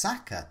moment.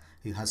 Saka,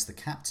 who has the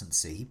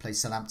captaincy. He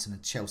plays Southampton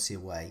and Chelsea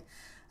away.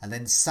 And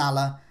then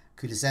Salah,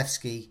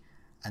 Kulusevski.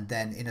 And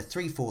then in a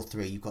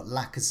 3-4-3, you've got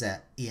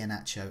Lacazette,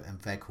 Iheanacho and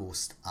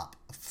Weghorst up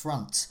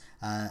front.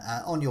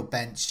 On your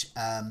bench,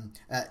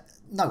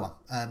 no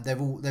one.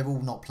 They're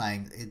all not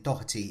playing.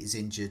 Doherty is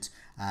injured,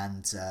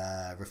 and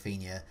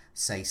Rafinha,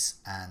 Sace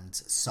and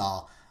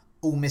Sarr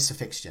all miss a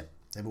fixture.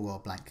 They've all got a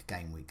blank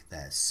game week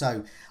there.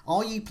 So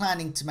are you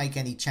planning to make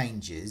any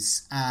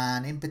changes?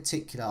 And in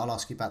particular, I'll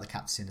ask you about the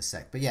captaincy in a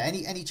sec. But yeah,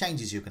 any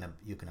changes you're gonna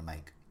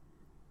make?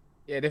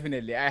 Yeah,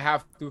 definitely. I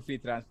have 2 free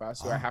transfers,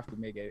 so I have to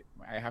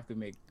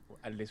make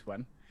at least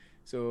one.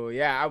 So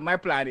yeah, my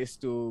plan is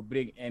to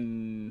bring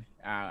in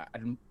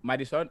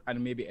Maddison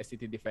and maybe a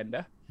City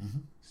defender.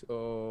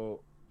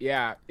 So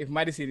yeah, if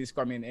Maddison is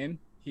coming in,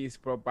 he's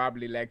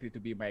probably likely to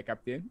be my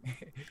captain,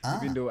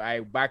 even though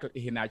I back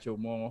Iheanacho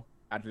more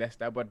at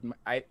Leicester. But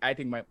I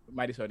think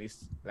Maddison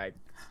is like,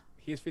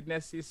 his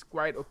fitness is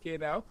quite okay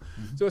now.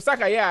 So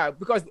Saka, yeah,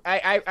 because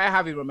I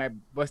have him on my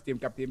bus team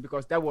captain,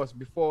 because that was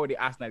before the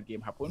Arsenal game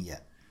happened. Yeah,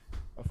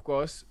 of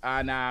course,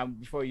 and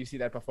before you see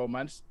that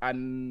performance,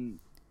 and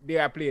they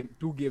are playing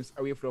 2 games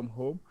away from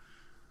home,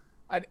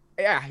 and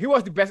yeah, he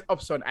was the best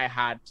option I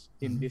had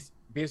in this,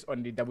 based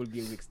on the double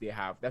game weeks they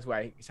have. That's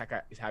why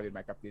Saka is having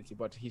my captaincy,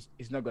 but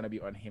it's not going to be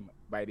on him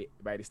by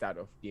the start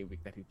of game week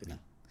 33.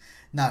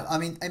 No, I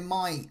mean, in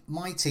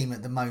my team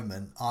at the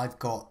moment, I've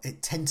got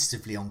it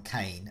tentatively on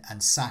Kane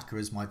and Saka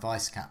as my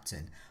vice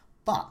captain.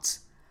 But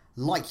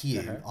like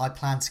you, I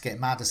plan to get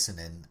Maddison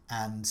in,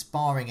 and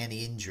barring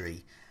any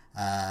injury,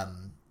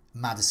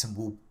 Maddison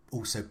will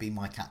also be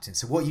my captain.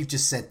 So what you've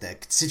just said there,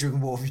 considering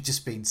what we've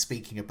just been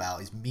speaking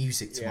about, is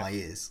music to my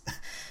ears.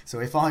 So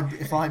if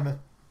I'm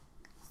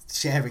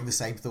sharing the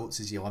same thoughts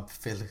as you, I'm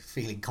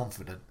feeling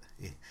confident,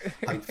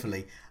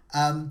 hopefully.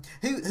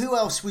 Who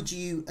else would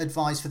you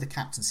advise for the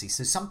captaincy?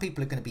 So some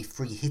people are going to be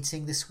free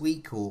hitting this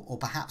week, or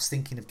perhaps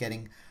thinking of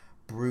getting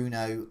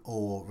Bruno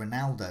or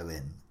Ronaldo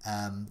in.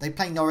 They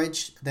play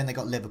Norwich, then they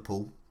got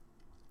Liverpool.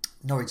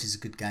 Norwich is a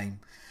good game.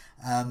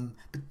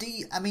 But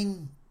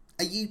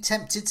are you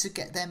tempted to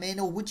get them in,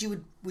 or would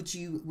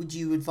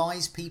you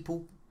advise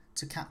people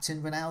to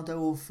captain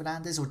Ronaldo or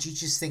Fernandes, or do you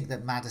just think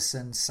that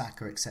Maddison,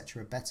 Saka,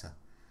 etc. are better?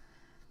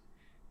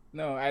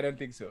 No, I don't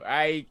think so.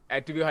 I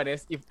to be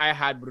honest, if I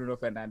had Bruno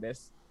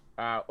Fernandes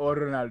or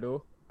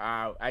Ronaldo,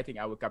 I think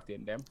I would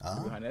captain them.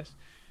 To be honest,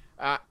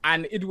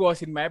 and it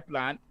was in my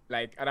plan,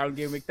 like around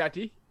game week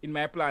 30. In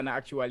my plan,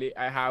 actually,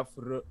 I have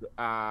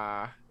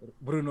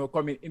Bruno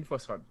coming in for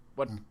Son,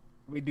 but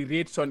with the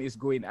rate Son is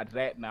going at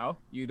right now,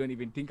 you don't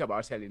even think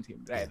about selling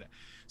him, right? Yeah.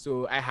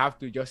 So I have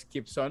to just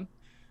keep Son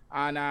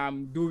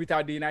and do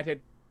without the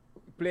United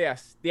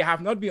players. They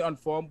have not been on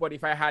form, but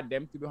if I had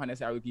them, to be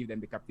honest, I would give them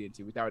the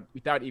captaincy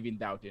without even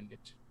doubting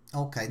it.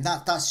 Okay,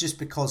 that's just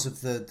because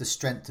of the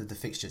strength of the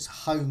fixtures.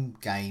 Home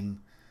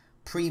game,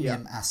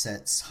 premium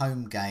assets,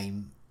 home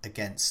game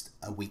against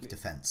a weak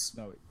defence.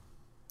 No,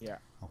 yeah.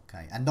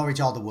 Okay, and Norwich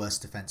are the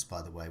worst defence,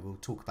 by the way. We'll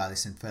talk about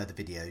this in further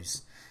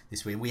videos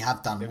this week. We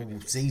have done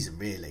all season,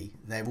 really.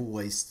 They're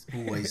always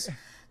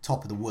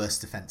top of the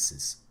worst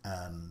defences.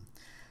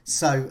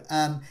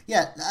 Salah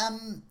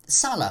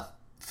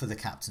for the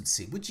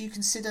captaincy. Would you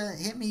consider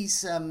him?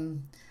 He's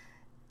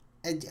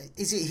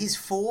is it his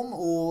form,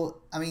 or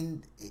I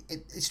mean,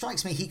 it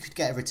strikes me he could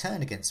get a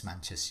return against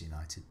Manchester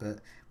United. But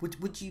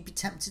would you be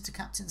tempted to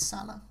captain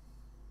Salah?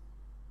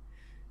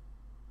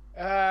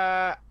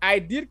 I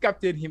did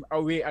captain him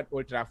away at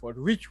Old Trafford,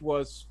 which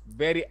was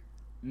very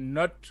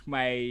not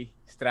my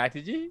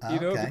strategy,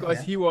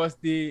 because he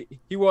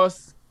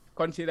was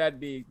considered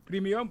the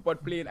premium,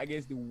 but playing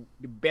against the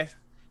best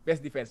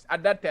defense.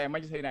 At that time,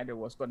 Manchester United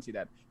was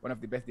considered one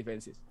of the best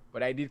defenses,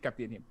 but I did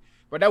captain him.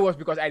 But that was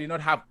because I did not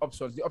have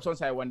options. The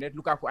options I wanted,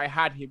 Lukaku, I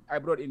had him. I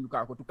brought in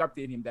Lukaku to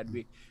captain him that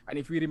week. And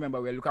if we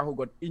remember, Lukaku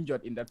got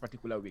injured in that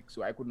particular week,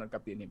 so I could not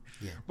captain him.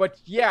 Yeah. But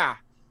yeah,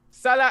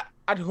 Salah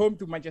at home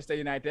to Manchester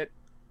United,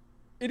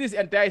 it is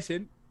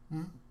enticing,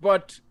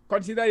 but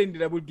considering the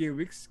double game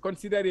weeks,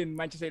 considering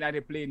Manchester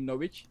United playing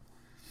Norwich,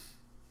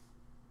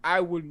 I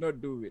will not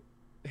do it.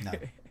 No.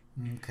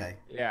 Okay.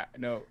 Yeah,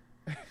 no.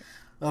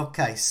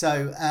 Okay,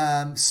 so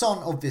Son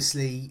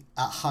obviously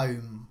at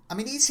home. I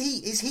mean, is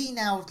he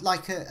now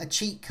like a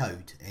cheat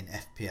code in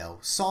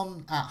FPL?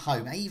 Son at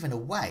home, even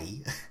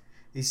away,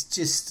 is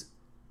just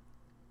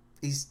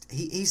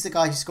he's the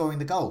guy who's scoring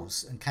the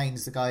goals, and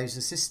Kane's the guy who's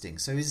assisting.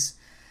 So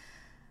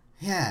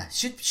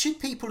should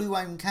people who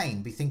own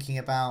Kane be thinking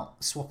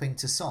about swapping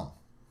to Son?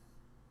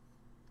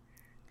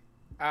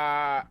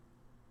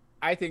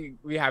 I think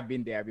we have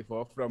been there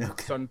before, from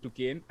Son to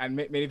Kane, and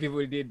many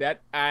people did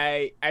that.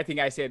 I think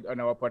I said on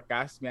our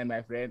podcast, me and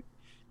my friend,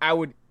 I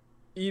would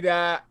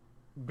either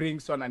bring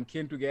Son and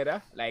Kane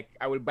together, like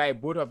I will buy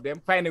both of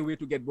them, find a way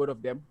to get both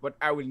of them, but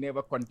I will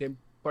never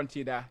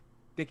consider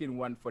taking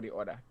one for the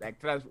other, like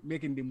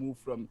making the move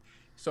from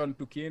Son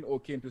to Kane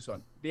or Kane to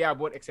Son. They are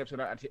both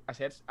exceptional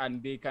assets,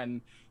 and they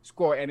can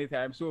score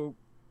anytime. So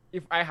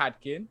if I had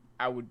Kane,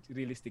 I would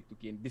really stick to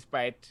Kane,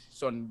 despite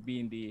Son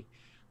being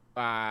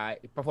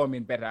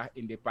performing better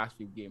in the past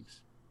few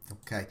games.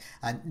 Okay,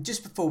 and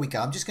just before we go,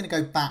 I'm just going to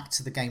go back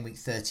to the game week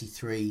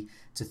 33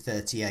 to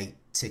 38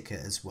 ticker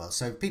as well.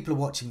 So if people are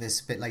watching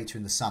this a bit later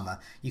in the summer,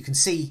 you can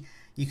see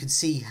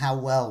how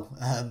well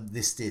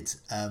this did.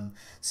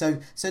 So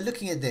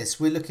looking at this,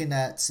 we're looking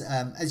at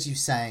as you're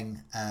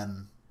saying,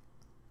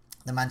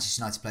 the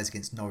Manchester United players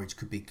against Norwich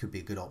could be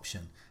a good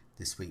option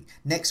this week.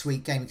 Next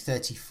week, game week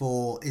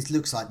 34, it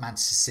looks like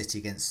Manchester City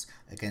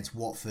against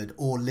Watford,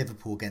 or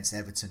Liverpool against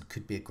Everton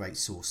could be a great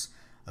source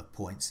of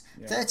points.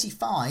 Yeah.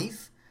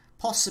 35,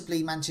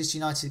 possibly Manchester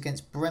United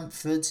against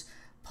Brentford,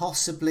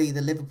 possibly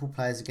the Liverpool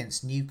players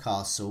against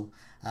Newcastle,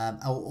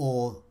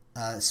 or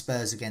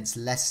Spurs against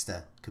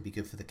Leicester could be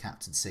good for the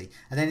captaincy.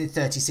 And then in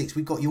 36,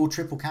 we've got your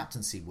triple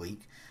captaincy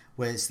week,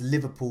 where it's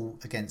Liverpool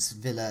against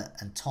Villa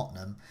and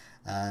Tottenham.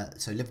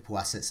 So Liverpool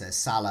assets there,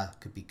 Salah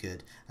could be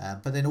good,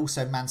 but then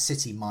also Man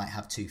City might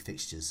have two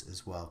fixtures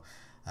as well,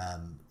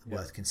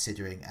 worth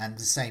considering. And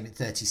the same at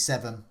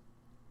 37.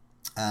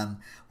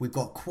 We've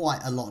got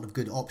quite a lot of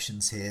good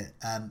options here.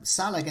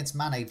 Salah against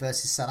Mane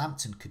versus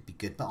Southampton could be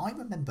good, but I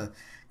remember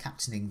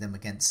captaining them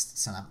against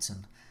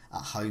Southampton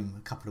at home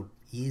a couple of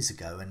years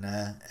ago,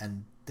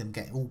 and them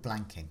getting all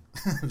blanking.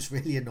 It was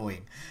really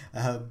annoying.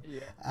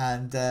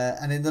 And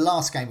in the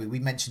last game week, we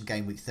mentioned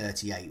game week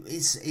 38.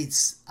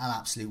 It's an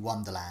absolute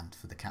wonderland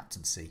for the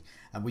captaincy,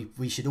 and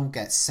we should all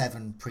get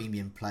 7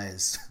 premium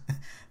players.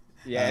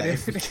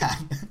 If we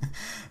can.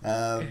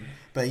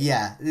 But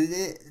yeah,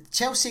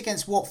 Chelsea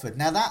against Watford.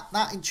 Now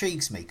that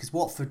intrigues me, because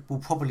Watford will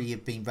probably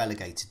have been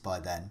relegated by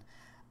then.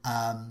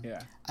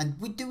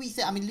 And do we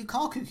think? I mean,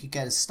 Lukaku could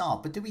get a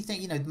start, but do we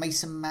think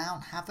Mason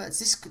Mount, Havertz?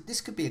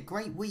 This could be a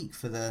great week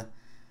for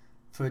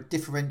a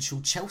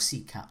differential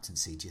Chelsea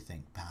captaincy? Do you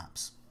think,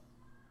 perhaps?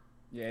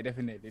 Yeah,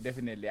 definitely.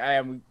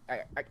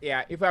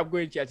 If I'm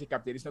going Chelsea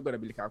captain, it's not going to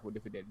be Lukaku,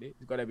 definitely.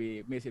 It's going to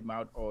be Mason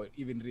Mount or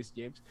even Reece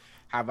James,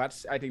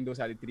 Havertz. I think those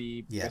are the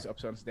 3 best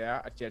options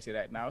there at Chelsea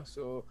right now.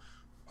 So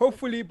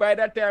hopefully by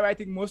that time, I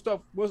think most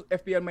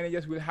FPL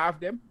managers will have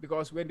them,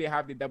 because when they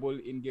have the double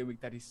in game week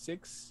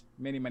 36,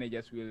 many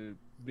managers will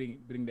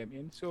bring them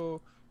in.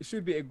 So it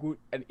should be a good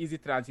and easy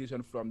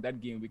transition from that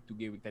game week to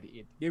game week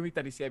 38. Game week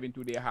 37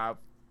 too, they have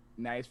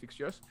nice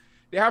fixtures.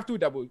 They have 2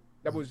 doubles,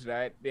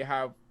 right? They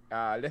have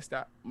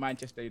Leicester,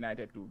 Manchester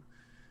United too.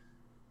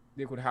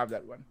 They could have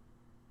that one.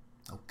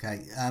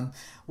 Okay.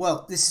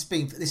 Well, this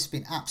has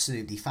been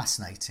absolutely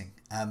fascinating.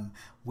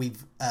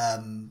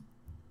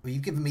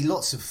 You've given me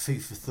lots of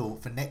food for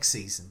thought for next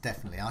season.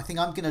 Definitely, I think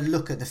I'm going to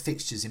look at the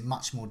fixtures in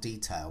much more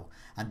detail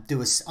and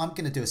I'm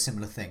going to do a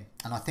similar thing,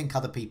 and I think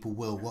other people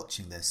will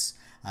watching this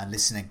and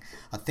listening.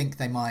 I think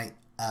they might.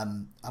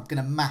 I'm going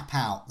to map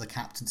out the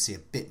captaincy a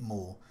bit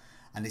more,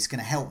 and it's going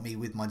to help me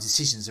with my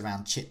decisions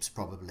around chips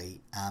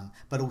probably,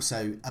 but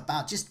also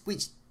about just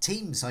which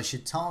teams I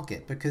should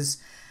target, because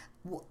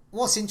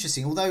what's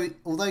interesting,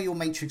 although your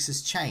matrix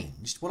has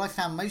changed, what I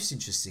found most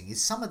interesting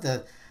is some of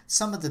the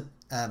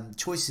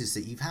choices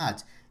that you've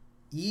had.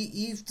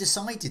 You've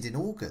decided in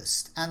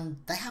August, and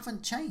they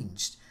haven't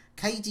changed.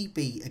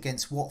 KDB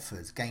against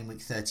Watford, game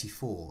week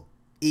 34,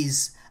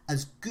 is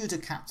as good a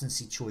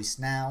captaincy choice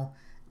now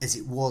as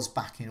it was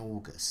back in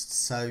August.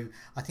 So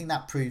I think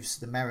that proves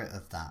the merit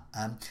of that.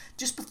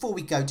 Just before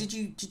we go, did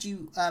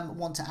you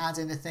want to add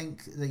anything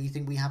that you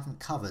think we haven't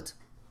covered?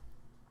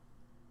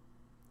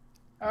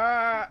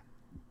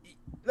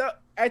 No,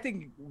 I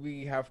think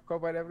we have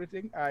covered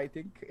everything. I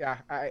think, yeah.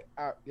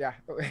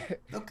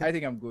 Okay. I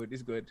think I'm good.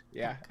 It's good.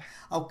 Yeah.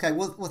 Okay.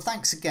 Well,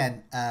 thanks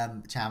again,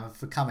 Chama,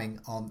 for coming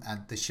on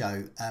the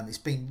show. It's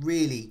been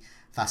really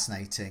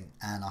fascinating,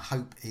 and I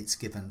hope it's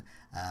given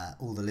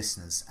all the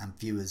listeners and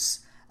viewers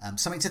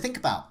something to think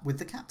about with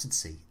the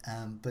captaincy.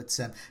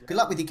 Good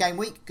luck with your game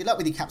week. Good luck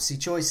with your captaincy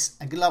choice,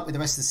 and good luck with the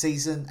rest of the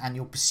season and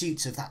your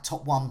pursuit of that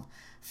top one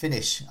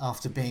finish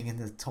after being in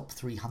the top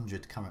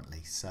 300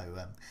 currently. So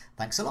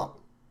thanks a lot.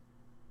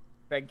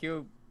 Thank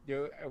you.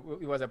 It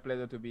was a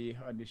pleasure to be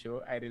on the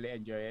show. I really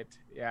enjoy it.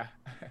 Yeah.